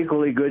do an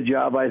equally good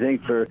job, I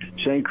think, for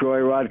St.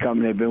 Croix Rod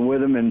Company. I've been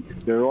with them, and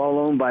they're all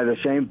owned by the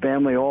same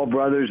family, all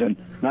brothers, and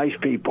nice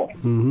people.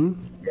 Mm-hmm.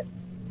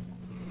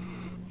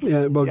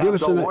 Yeah, well, give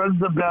us when's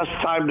the best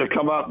time to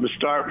come up and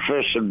start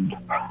fishing?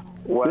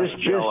 This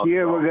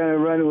year we're going to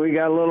run. We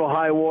got a little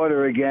high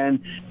water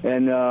again,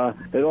 and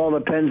it all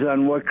depends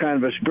on what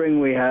kind of a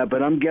spring we have.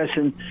 But I'm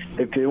guessing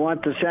if you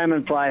want the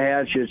salmon fly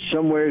hatch, it's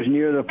somewhere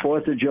near the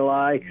 4th of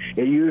July.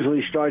 It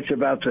usually starts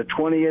about the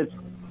 20th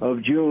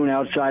of June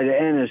outside of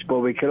Ennis,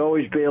 but we could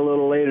always be a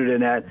little later than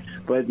that.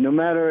 But no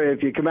matter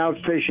if you come out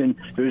fishing,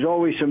 there's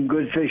always some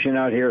good fishing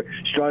out here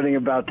starting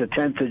about the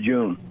 10th of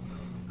June.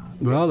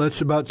 Well, that's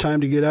about time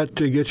to get out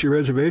to get your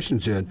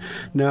reservations in.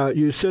 Now,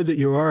 you said that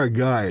you are a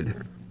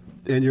guide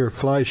and you're a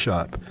fly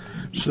shop.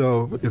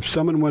 So if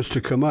someone wants to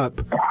come up,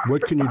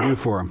 what can you do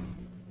for them?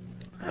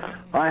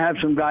 I have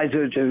some guys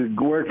that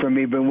work for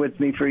me, been with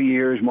me for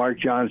years, Mark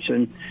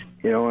Johnson,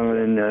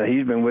 and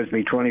he's been with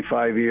me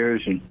 25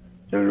 years, and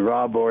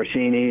Rob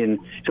Orsini. And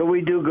so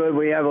we do good.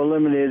 We have a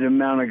limited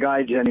amount of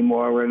guides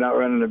anymore. We're not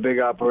running a big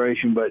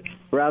operation, but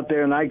we're out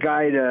there, and I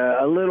guide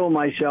a little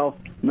myself,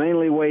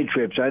 mainly wade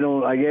trips.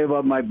 I gave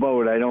up my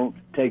boat. I don't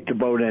take the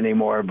boat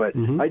anymore, but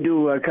I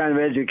do kind of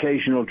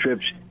educational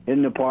trips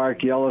in the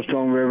park,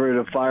 Yellowstone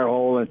River, the Fire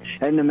Hole,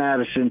 and the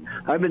Madison.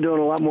 I've been doing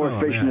a lot more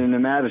fishing in the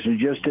Madison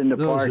just in the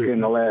park in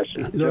the last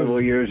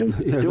several years, and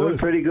doing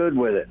pretty good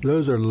with it.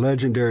 Those are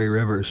legendary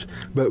rivers.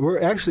 But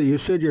we're actually, you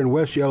said you're in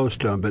West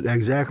Yellowstone, but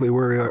exactly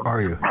where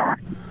are you?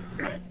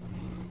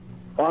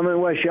 I'm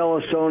in West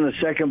Yellowstone, the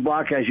second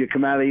block as you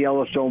come out of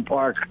Yellowstone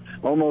Park,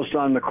 almost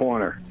on the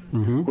corner.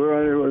 Mm-hmm.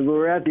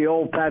 We're at the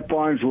old Pat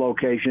Barnes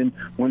location.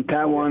 When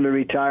Pat wanted to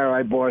retire,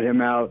 I bought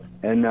him out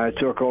and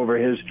took over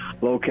his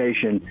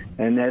location.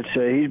 And that's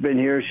he's been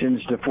here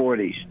since the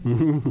 40s.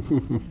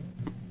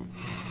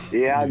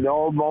 Yeah, the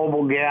old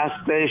Mobil gas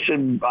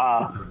station,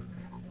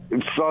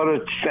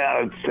 soda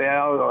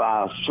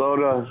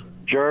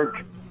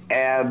jerk,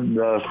 and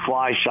the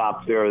fly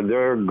shop there.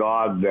 They're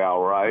gone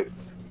now, right?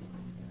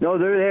 No,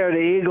 they're there.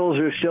 The Eagles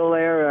are still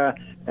there.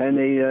 And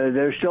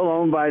they're still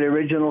owned by the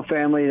original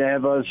family. They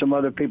have some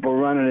other people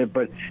running it,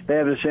 but they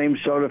have the same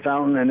soda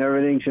fountain and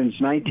everything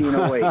since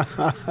 1908.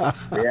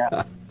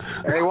 Yeah.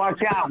 Hey, watch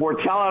out! We're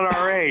telling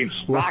our age.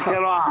 Knock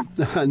it off.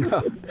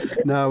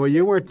 No. Well,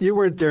 you weren't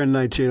there in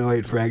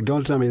 1908, Frank.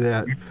 Don't tell me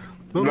that.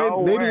 Well,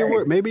 no maybe way. you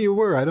were. Maybe you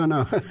were. I don't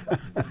know.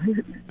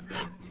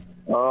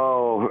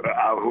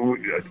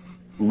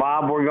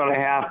 Bob, we're going to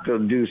have to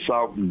do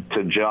something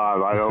to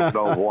John. I don't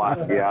know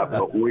what yet,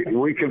 but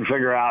we can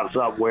figure out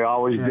something we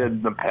always did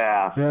in the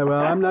past. Yeah,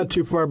 well, I'm not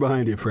too far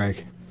behind you,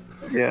 Frank.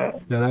 Yeah.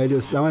 And I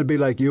want to be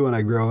like you when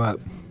I grow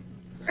up.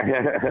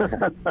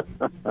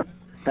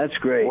 That's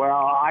great. Well,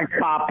 I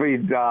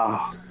copied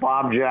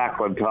Bob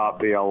Jacklin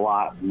taught me a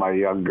lot in my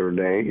younger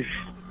days.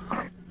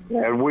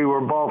 And we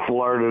were both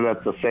learning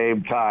at the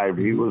same time.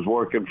 He was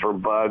working for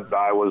Bud,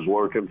 I was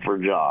working for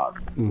John.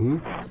 Mm-hmm.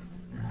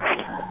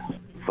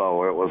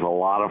 So it was a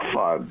lot of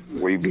fun.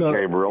 We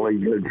became really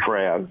good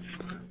friends.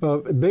 Well,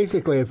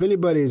 basically, if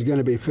anybody is going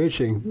to be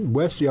fishing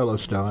West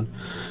Yellowstone,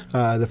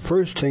 the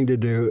first thing to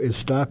do is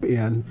stop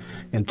in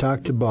and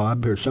talk to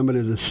Bob or somebody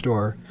at the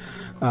store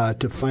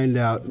to find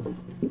out,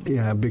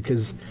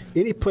 because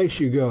any place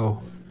you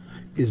go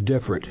is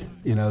different.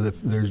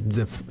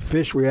 The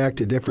fish react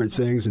to different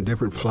things and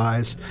different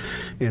flies,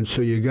 and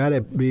so you got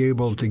to be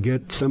able to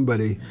get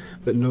somebody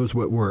that knows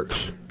what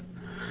works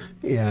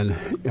and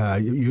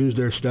use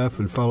their stuff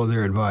and follow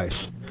their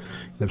advice.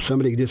 If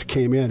somebody just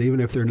came in, even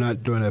if they're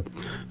not doing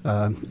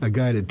a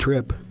guided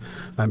trip,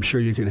 I'm sure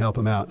you can help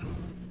them out.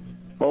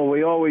 Well,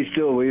 we always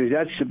do.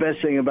 That's the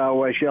best thing about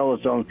West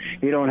Yellowstone.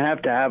 You don't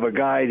have to have a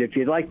guide. If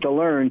you'd like to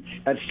learn,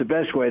 that's the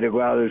best way to go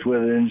out is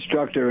with an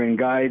instructor and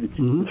guide,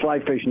 fly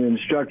fishing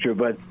instructor.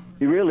 But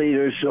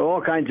there's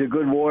all kinds of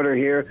good water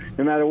here.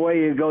 No matter where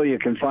you go, you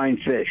can find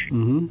fish.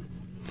 Mm-hmm.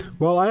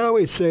 Well, I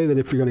always say that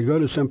if you're going to go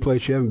to some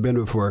place you haven't been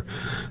before,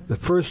 the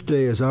first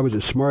day is always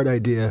a smart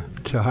idea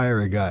to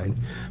hire a guide.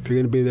 If you're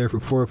going to be there for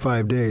 4 or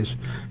 5 days,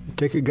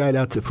 take a guide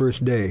out the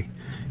first day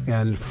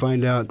and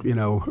find out,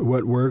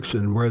 what works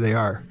and where they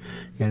are,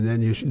 and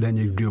then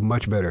you do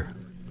much better.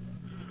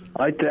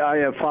 I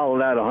follow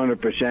that 100%.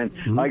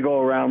 Mm-hmm. I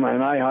go around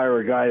and I hire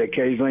a guide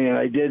occasionally, and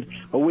I did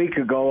a week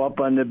ago up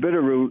on the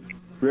Bitterroot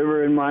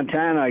River in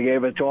Montana. I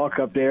gave a talk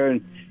up there,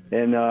 and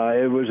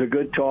it was a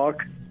good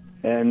talk.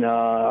 And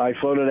I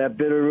floated at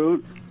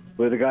Bitterroot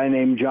with a guy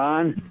named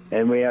John,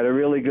 and we had a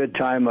really good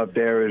time up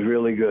there. It was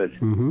really good.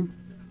 Mm-hmm.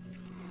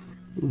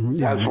 Mm-hmm.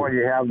 That's when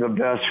you have the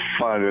best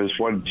fun, is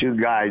when two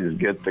guys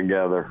get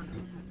together.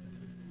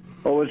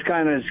 Oh, it's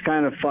kind of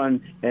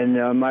fun.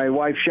 And my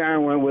wife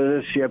Sharon went with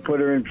us. I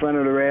put her in front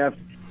of the raft,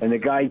 and the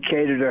guy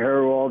catered to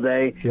her all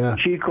day. Yeah.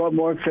 She caught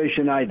more fish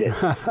than I did.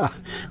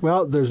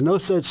 Well, there's no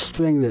such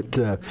thing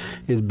that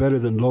is better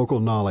than local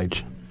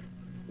knowledge.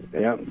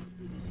 Yep.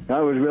 That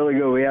was really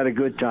good. We had a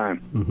good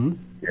time. Mm-hmm.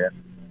 Yeah.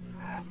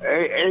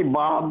 Hey,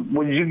 Bob,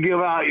 would you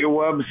give out your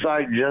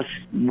website?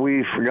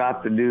 We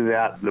forgot to do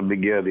that in the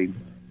beginning.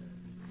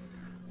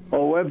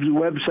 Oh,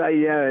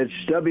 website, yeah, it's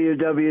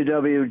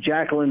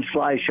www.Jacqueline's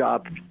Fly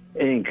Shop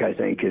Inc., I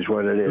think is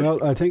what it is.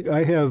 Well, I think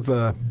I have,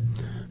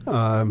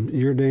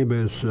 your name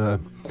is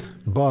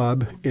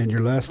Bob, and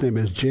your last name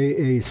is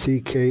Jacklin.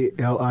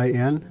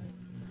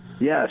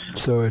 Yes.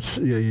 So it's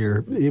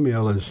your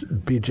email is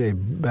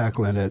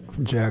bjbacklin at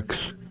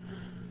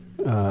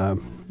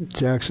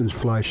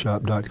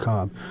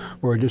jacksonsflyshop.com,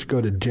 or just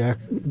go to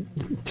Jacklins,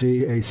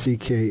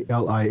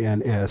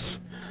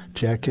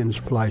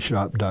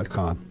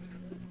 jacksonsflyshop.com.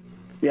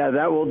 Yeah,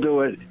 that will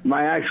do it.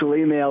 My actual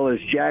email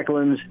is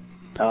Jacqueline's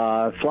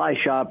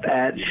Flyshop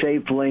at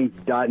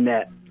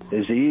safelink.net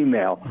is the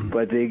email.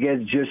 But they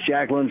get just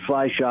Jacqueline's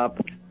Fly Shop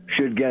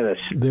should get us.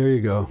 There you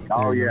go.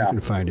 Oh, yeah. We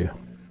can find you.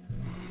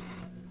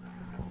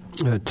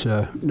 But,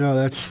 no,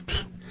 that's...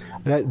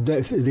 That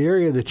the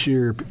area that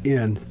you're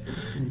in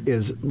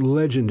is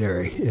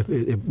legendary.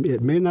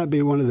 It may not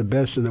be one of the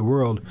best in the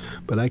world,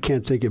 but I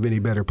can't think of any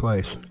better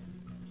place.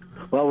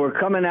 Well, we're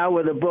coming out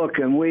with a book,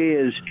 and we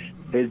as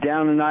is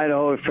down in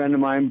Idaho. A friend of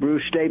mine,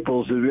 Bruce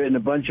Staples, who's written a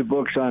bunch of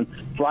books on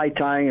fly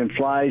tying and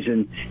flies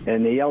in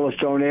the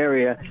Yellowstone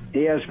area.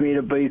 He asked me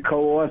to be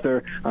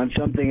co-author on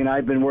something that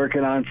I've been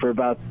working on for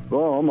about,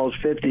 almost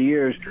 50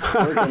 years,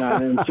 working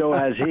on it, and so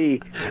has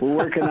he. We're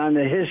working on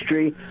the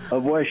history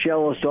of West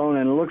Yellowstone,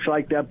 and it looks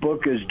like that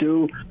book is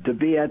due to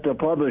be at the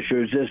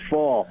publishers this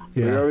fall.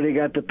 Yeah. We already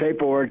got the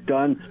paperwork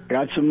done,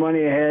 got some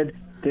money ahead.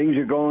 Things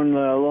are going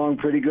along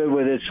pretty good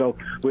with it, so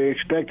we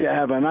expect to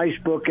have a nice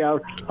book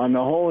out on the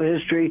whole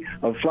history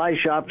of fly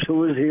shops, who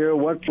was here,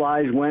 what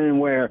flies, when, and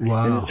where.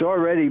 Wow. And it's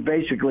already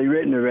basically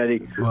written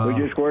already. Wow.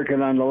 We're just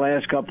working on the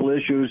last couple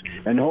issues,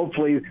 and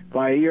hopefully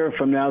by a year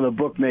from now, the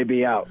book may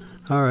be out.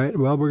 All right.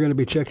 Well, we're going to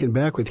be checking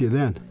back with you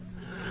then.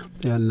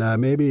 And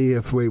maybe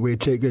if we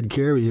take good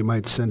care of you, you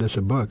might send us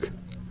a book.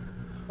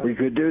 We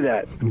could do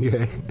that.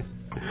 Okay.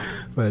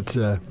 But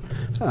no,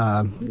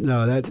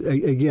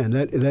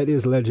 that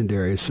is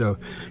legendary. So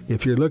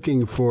if you're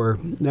looking for,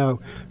 now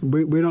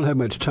we don't have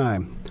much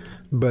time,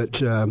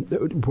 but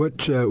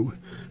what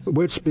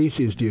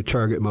species do you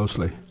target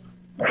mostly?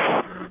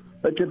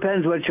 It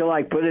depends what you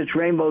like, but it's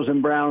rainbows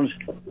and browns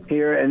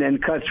here, and then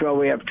cutthroat.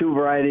 We have two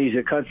varieties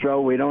of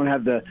cutthroat. We don't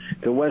have the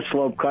West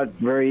Slope cut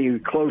very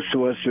close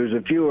to us. There's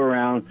a few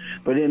around,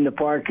 but in the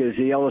park is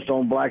the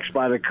Yellowstone black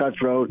spotted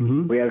cutthroat.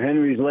 Mm-hmm. We have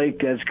Henry's Lake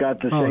that's got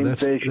the same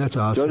fish. That's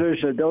awesome.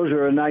 So those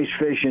are a nice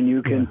fish, and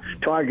you can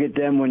target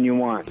them when you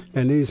want.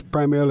 And these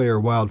primarily are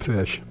wild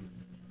fish.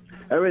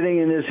 Everything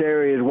in this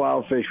area is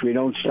wild fish. We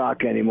don't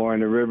stock anymore in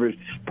the rivers.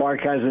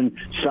 Park hasn't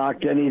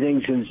stocked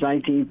anything since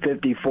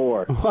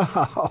 1954.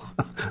 Wow.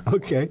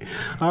 Okay.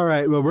 All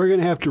right. Well, we're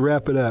going to have to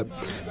wrap it up.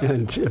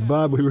 And,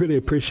 Bob, we really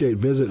appreciate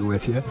visiting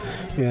with you.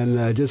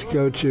 And just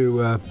go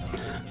to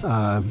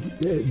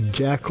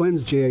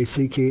Jacklins,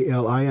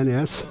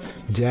 Jacklins,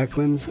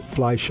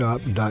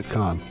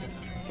 JacklinsFlyShop.com.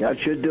 That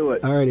should do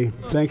it. All righty.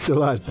 Thanks a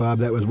lot, Bob.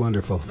 That was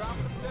wonderful.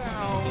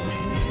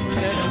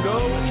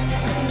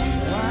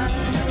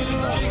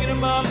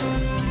 Up.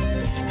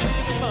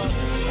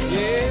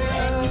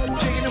 Yeah,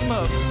 taking them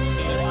up.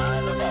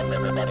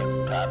 Everybody,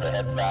 time to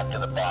head back to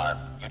the barn.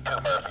 You too,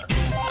 Murphy.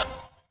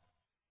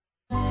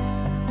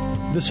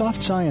 The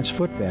Soft Science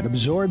footbed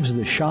absorbs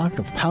the shock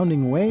of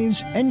pounding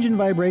waves, engine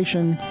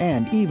vibration,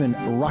 and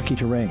even rocky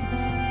terrain.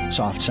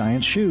 Soft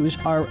Science shoes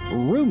are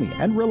roomy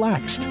and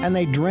relaxed, and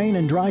they drain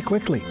and dry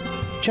quickly.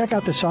 Check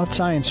out the Soft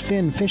Science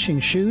Fin fishing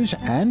shoes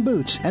and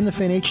boots and the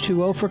Fin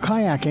H2O for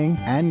kayaking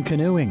and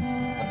canoeing.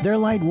 They're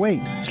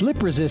lightweight,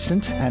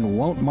 slip-resistant, and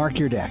won't mark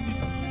your deck.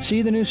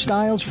 See the new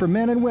styles for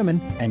men and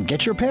women and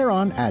get your pair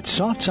on at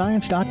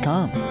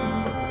softscience.com.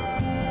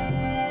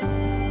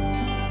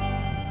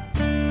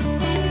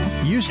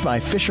 Used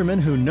by fishermen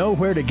who know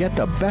where to get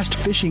the best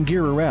fishing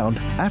gear around,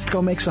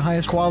 AFTCO makes the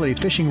highest quality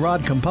fishing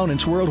rod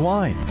components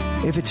worldwide.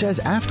 If it says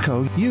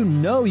AFTCO, you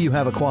know you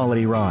have a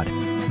quality rod.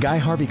 Guy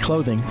Harvey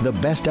Clothing, the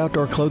best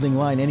outdoor clothing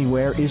line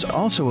anywhere, is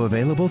also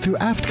available through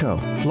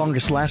AFTCO.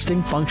 Longest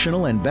lasting,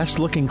 functional, and best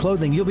looking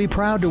clothing you'll be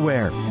proud to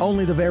wear.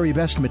 Only the very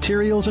best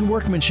materials and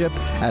workmanship.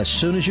 As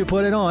soon as you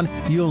put it on,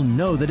 you'll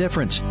know the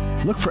difference.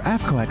 Look for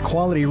AFTCO at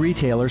quality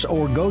retailers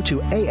or go to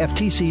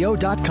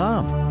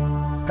aftco.com.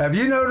 Have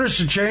you noticed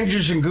the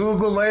changes in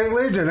Google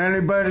lately? Did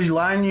anybody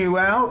line you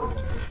out?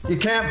 You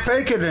can't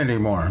fake it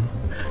anymore.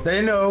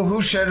 They know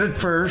who said it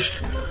first,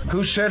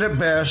 who said it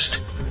best,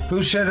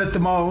 who said it the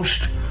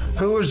most,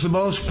 who is the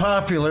most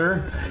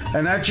popular,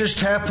 and that just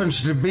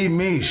happens to be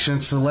me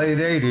since the late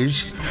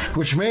 80s,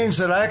 which means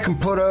that I can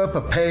put up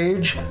a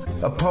page,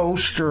 a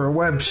post, or a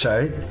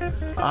website,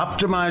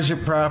 optimize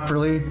it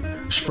properly,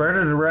 spread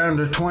it around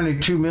to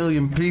 22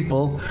 million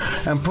people,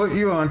 and put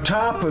you on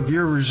top of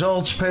your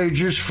results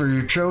pages for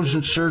your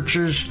chosen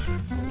searches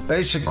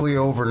basically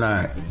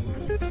overnight.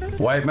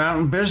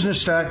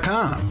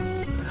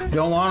 WhiteMountainBusiness.com.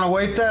 Don't want to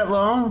wait that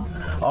long?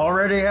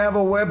 Already have a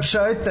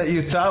website that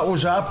you thought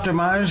was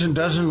optimized and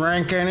doesn't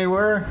rank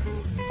anywhere?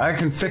 I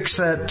can fix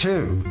that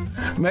too.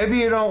 Maybe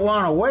you don't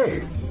want to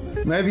wait.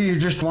 Maybe you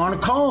just want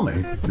to call me.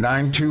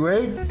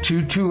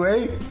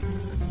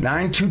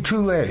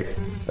 928-228-9228.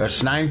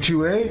 That's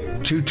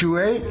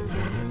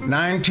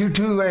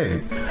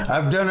 928-228-9228.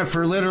 I've done it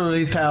for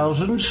literally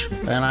thousands,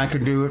 and I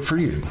can do it for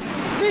you.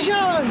 Fish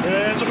on!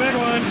 Yeah, it's a big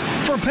one.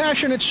 For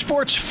passionate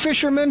sports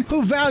fishermen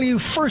who value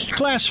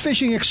first-class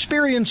fishing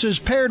experiences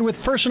paired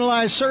with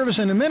personalized service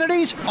and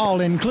amenities,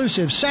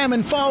 all-inclusive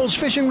Salmon Falls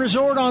Fishing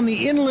Resort on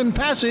the Inland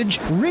Passage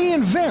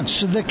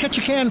reinvents the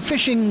Ketchikan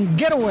fishing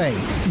getaway.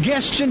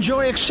 Guests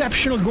enjoy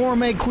exceptional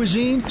gourmet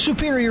cuisine,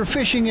 superior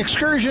fishing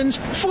excursions,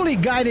 fully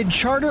guided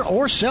charter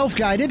or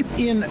self-guided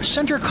in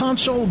center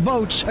console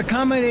boats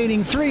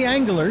accommodating 3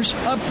 anglers,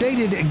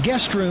 updated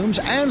guest rooms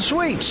and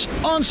suites,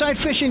 on-site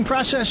fishing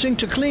processing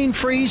to clean clean,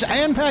 freeze,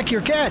 and pack your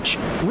catch.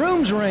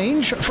 Rooms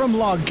range from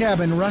log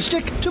cabin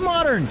rustic to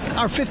modern.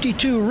 Our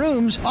 52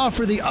 rooms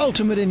offer the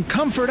ultimate in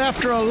comfort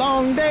after a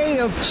long day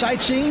of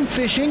sightseeing,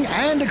 fishing,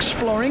 and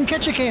exploring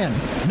Ketchikan.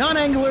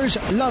 Non-anglers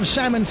love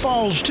Salmon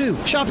Falls, too.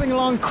 Shopping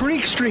along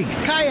Creek Street,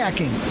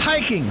 kayaking,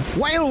 hiking,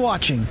 whale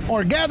watching,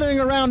 or gathering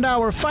around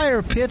our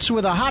fire pits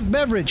with a hot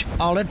beverage,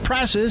 all at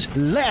prices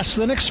less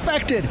than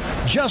expected.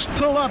 Just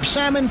pull up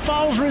Salmon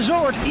Falls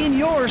Resort in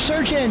your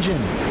search engine.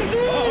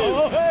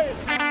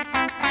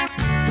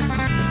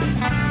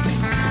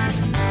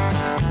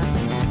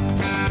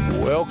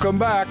 Welcome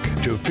back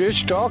to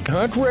Fish Talk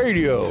Hunt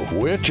Radio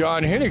with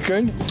John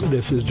Hennigan.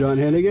 This is John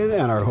Hennigan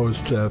and our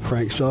host,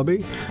 Frank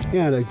Selby,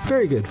 and a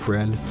very good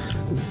friend,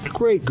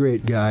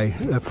 great guy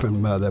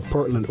from the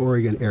Portland,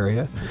 Oregon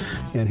area,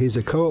 and he's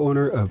a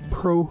co-owner of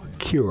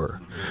ProCure,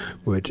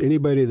 which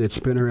anybody that's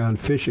been around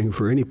fishing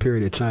for any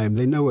period of time,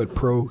 they know what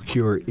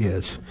ProCure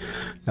is.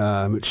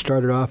 It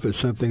started off as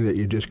something that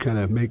you just kind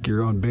of make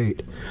your own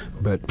bait,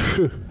 but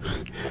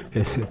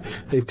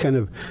they've kind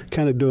of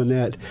doing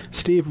that.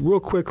 Steve, real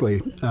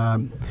quickly,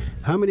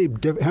 how many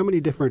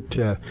different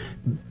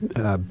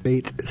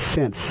bait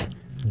scents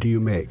do you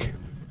make?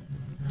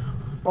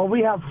 Well,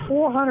 we have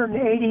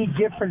 480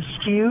 different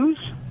SKUs,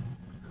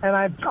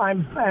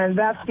 and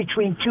that's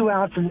between 2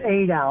 ounce and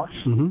 8 ounce.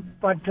 Mm-hmm.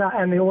 But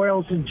and the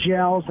oils and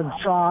gels and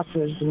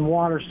sauces and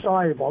water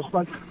solubles.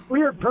 But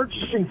we are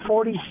purchasing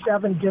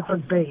 47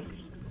 different baits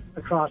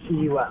across the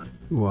U.S.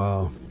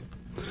 Wow!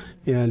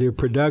 And your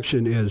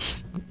production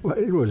is what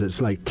was it?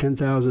 It's like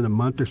 10,000 a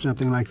month or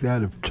something like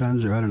that of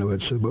tons, or I don't know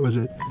what was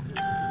it?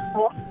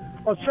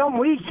 Well, some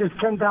weeks it's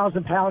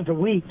 10,000 pounds a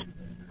week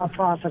of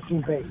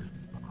processing bait.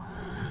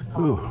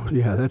 Oh,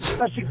 yeah, that's...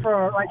 Especially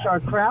for, like, our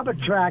crab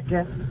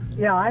attractant.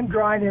 Yeah, I'm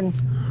grinding,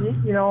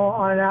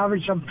 on an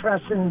average, I'm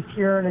pressing and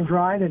curing and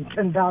grinding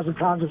 10,000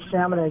 pounds of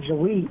salmon eggs a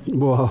week.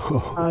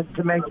 Whoa.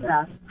 To make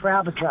that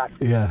crab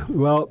attractant. Yeah,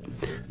 well,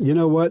 you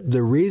know what?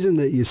 The reason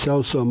that you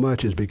sell so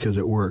much is because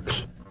it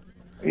works.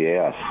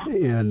 Yes.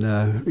 And,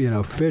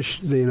 fish,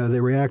 they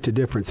react to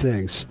different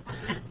things.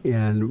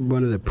 And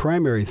one of the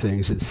primary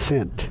things is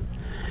scent.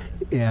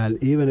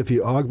 And even if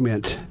you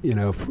augment,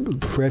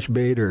 fresh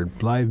bait or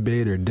live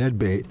bait or dead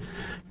bait,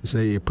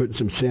 say you put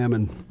some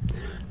salmon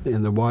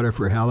in the water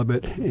for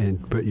halibut,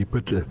 but you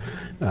put the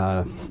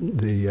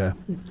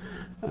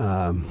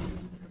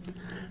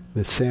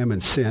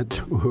salmon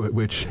scent,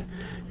 which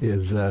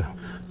is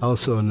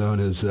also known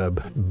as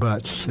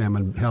butts,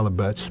 salmon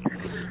halibuts.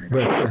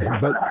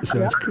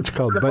 So it's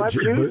called butt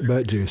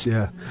juice.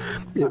 Yeah.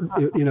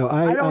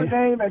 I don't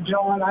name it,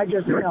 John. I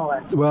just smell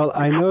it. Well,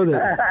 I know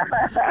that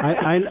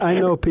I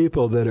know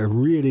people that are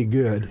really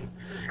good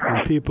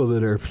and people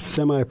that are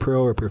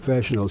semi-pro or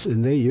professionals,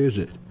 and they use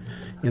it,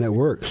 and it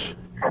works.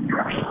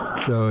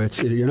 So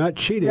you're not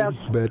cheating, yes,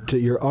 but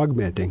you're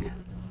augmenting.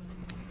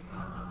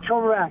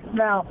 Correct.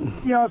 Now,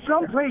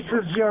 some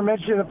places, you're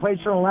mentioning a place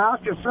in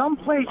Alaska, some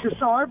places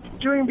are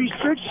doing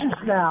restrictions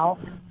now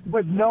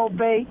with no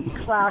bait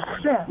class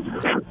scent.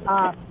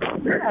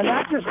 And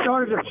that just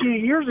started a few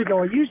years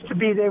ago. It used to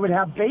be they would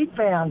have bait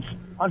bans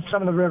on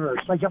some of the rivers,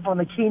 like up on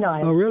the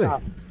Kenai. Oh, really?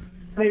 And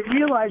they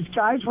realized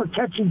guys were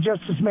catching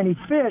just as many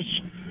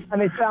fish, and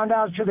they found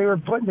out because they were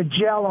putting the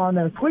gel on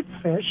their quick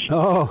fish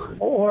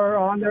or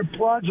on their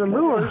plugs or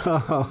lures.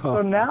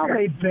 So now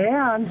they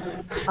ban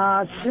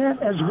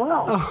scent as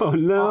well. Oh,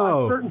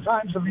 no. At certain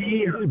times of the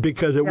year.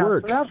 Because it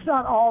works. So that's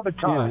not all the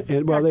time. Yeah,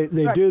 and well,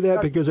 they do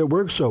that because it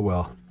works so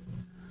well.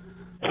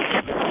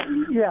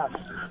 Yes.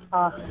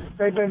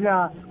 They've been,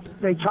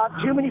 they caught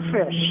too many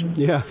fish.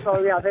 Yeah. So,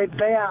 yeah, they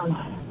banned.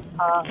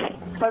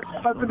 But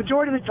the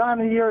majority of the time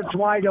of the year, it's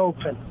wide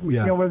open.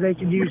 Yeah. Where they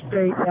can use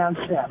bait and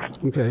scent.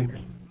 Okay.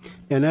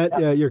 And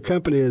that your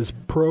company is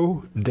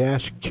pro-cure.com,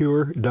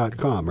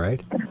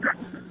 right?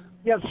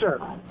 Yes, sir.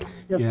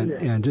 Yes, it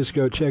is. And just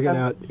go check it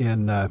out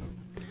and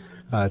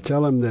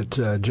tell them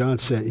that John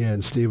sent you,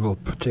 and Steve will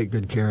take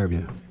good care of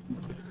you.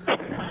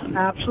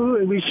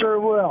 Absolutely, we sure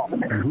will.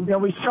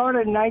 Mm-hmm. We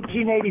started in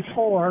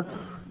 1984,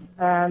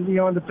 and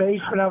in the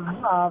basement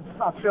of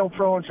Phil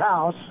Frohn's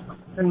house,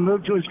 and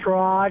moved to his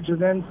garage, and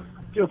then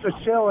to a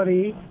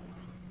facility,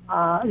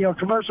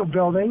 commercial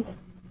building.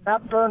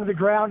 That burned to the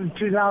ground in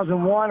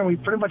 2001, and we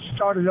pretty much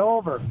started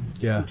over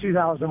in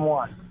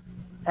 2001.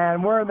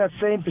 And we're in that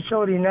same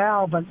facility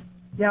now, but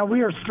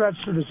we are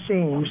stretched to the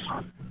seams.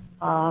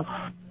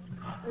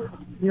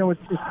 With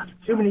just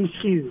too many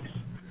SKUs.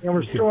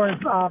 We're storing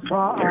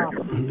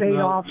bait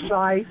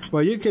off-site.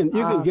 Well, you can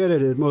get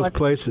it at most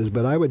places,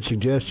 but I would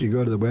suggest you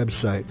go to the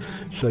website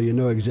so you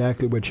know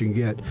exactly what you can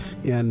get.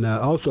 And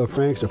also,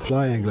 Frank's a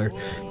fly angler,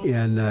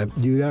 and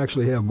you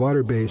actually have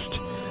water-based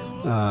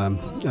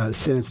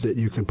scents that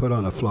you can put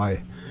on a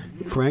fly.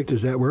 Frank,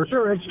 does that work?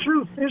 Sure, it's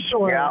true fish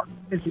oil. Yeah.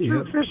 It's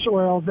true fish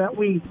oil that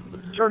we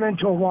turn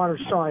into a water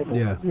soluble.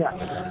 Yeah.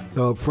 Yes.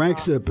 So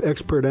Frank's an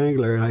expert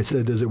angler, and I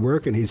said, "Does it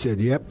work?" And he said,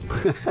 "Yep."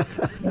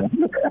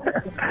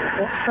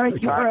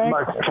 Thank you, Frank.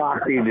 Not much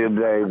talking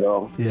today,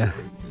 though. Yeah.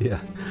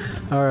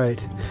 All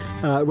right.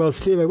 Well,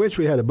 Steve, I wish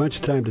we had a bunch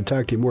of time to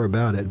talk to you more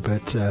about it,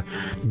 but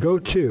go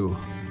to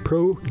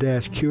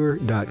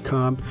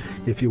pro-cure.com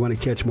if you want to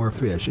catch more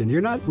fish. And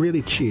you're not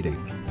really cheating.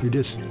 You're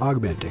just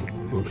augmenting.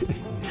 Okay?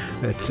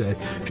 But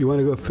if you want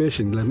to go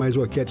fishing, might as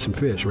well catch some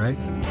fish, right?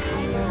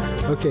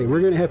 Okay, we're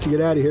going to have to get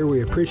out of here.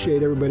 We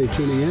appreciate everybody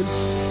tuning in.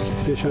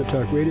 Fish Hunt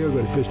Talk Radio.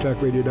 Go to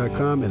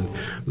fishtalkradio.com and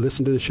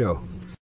listen to the show.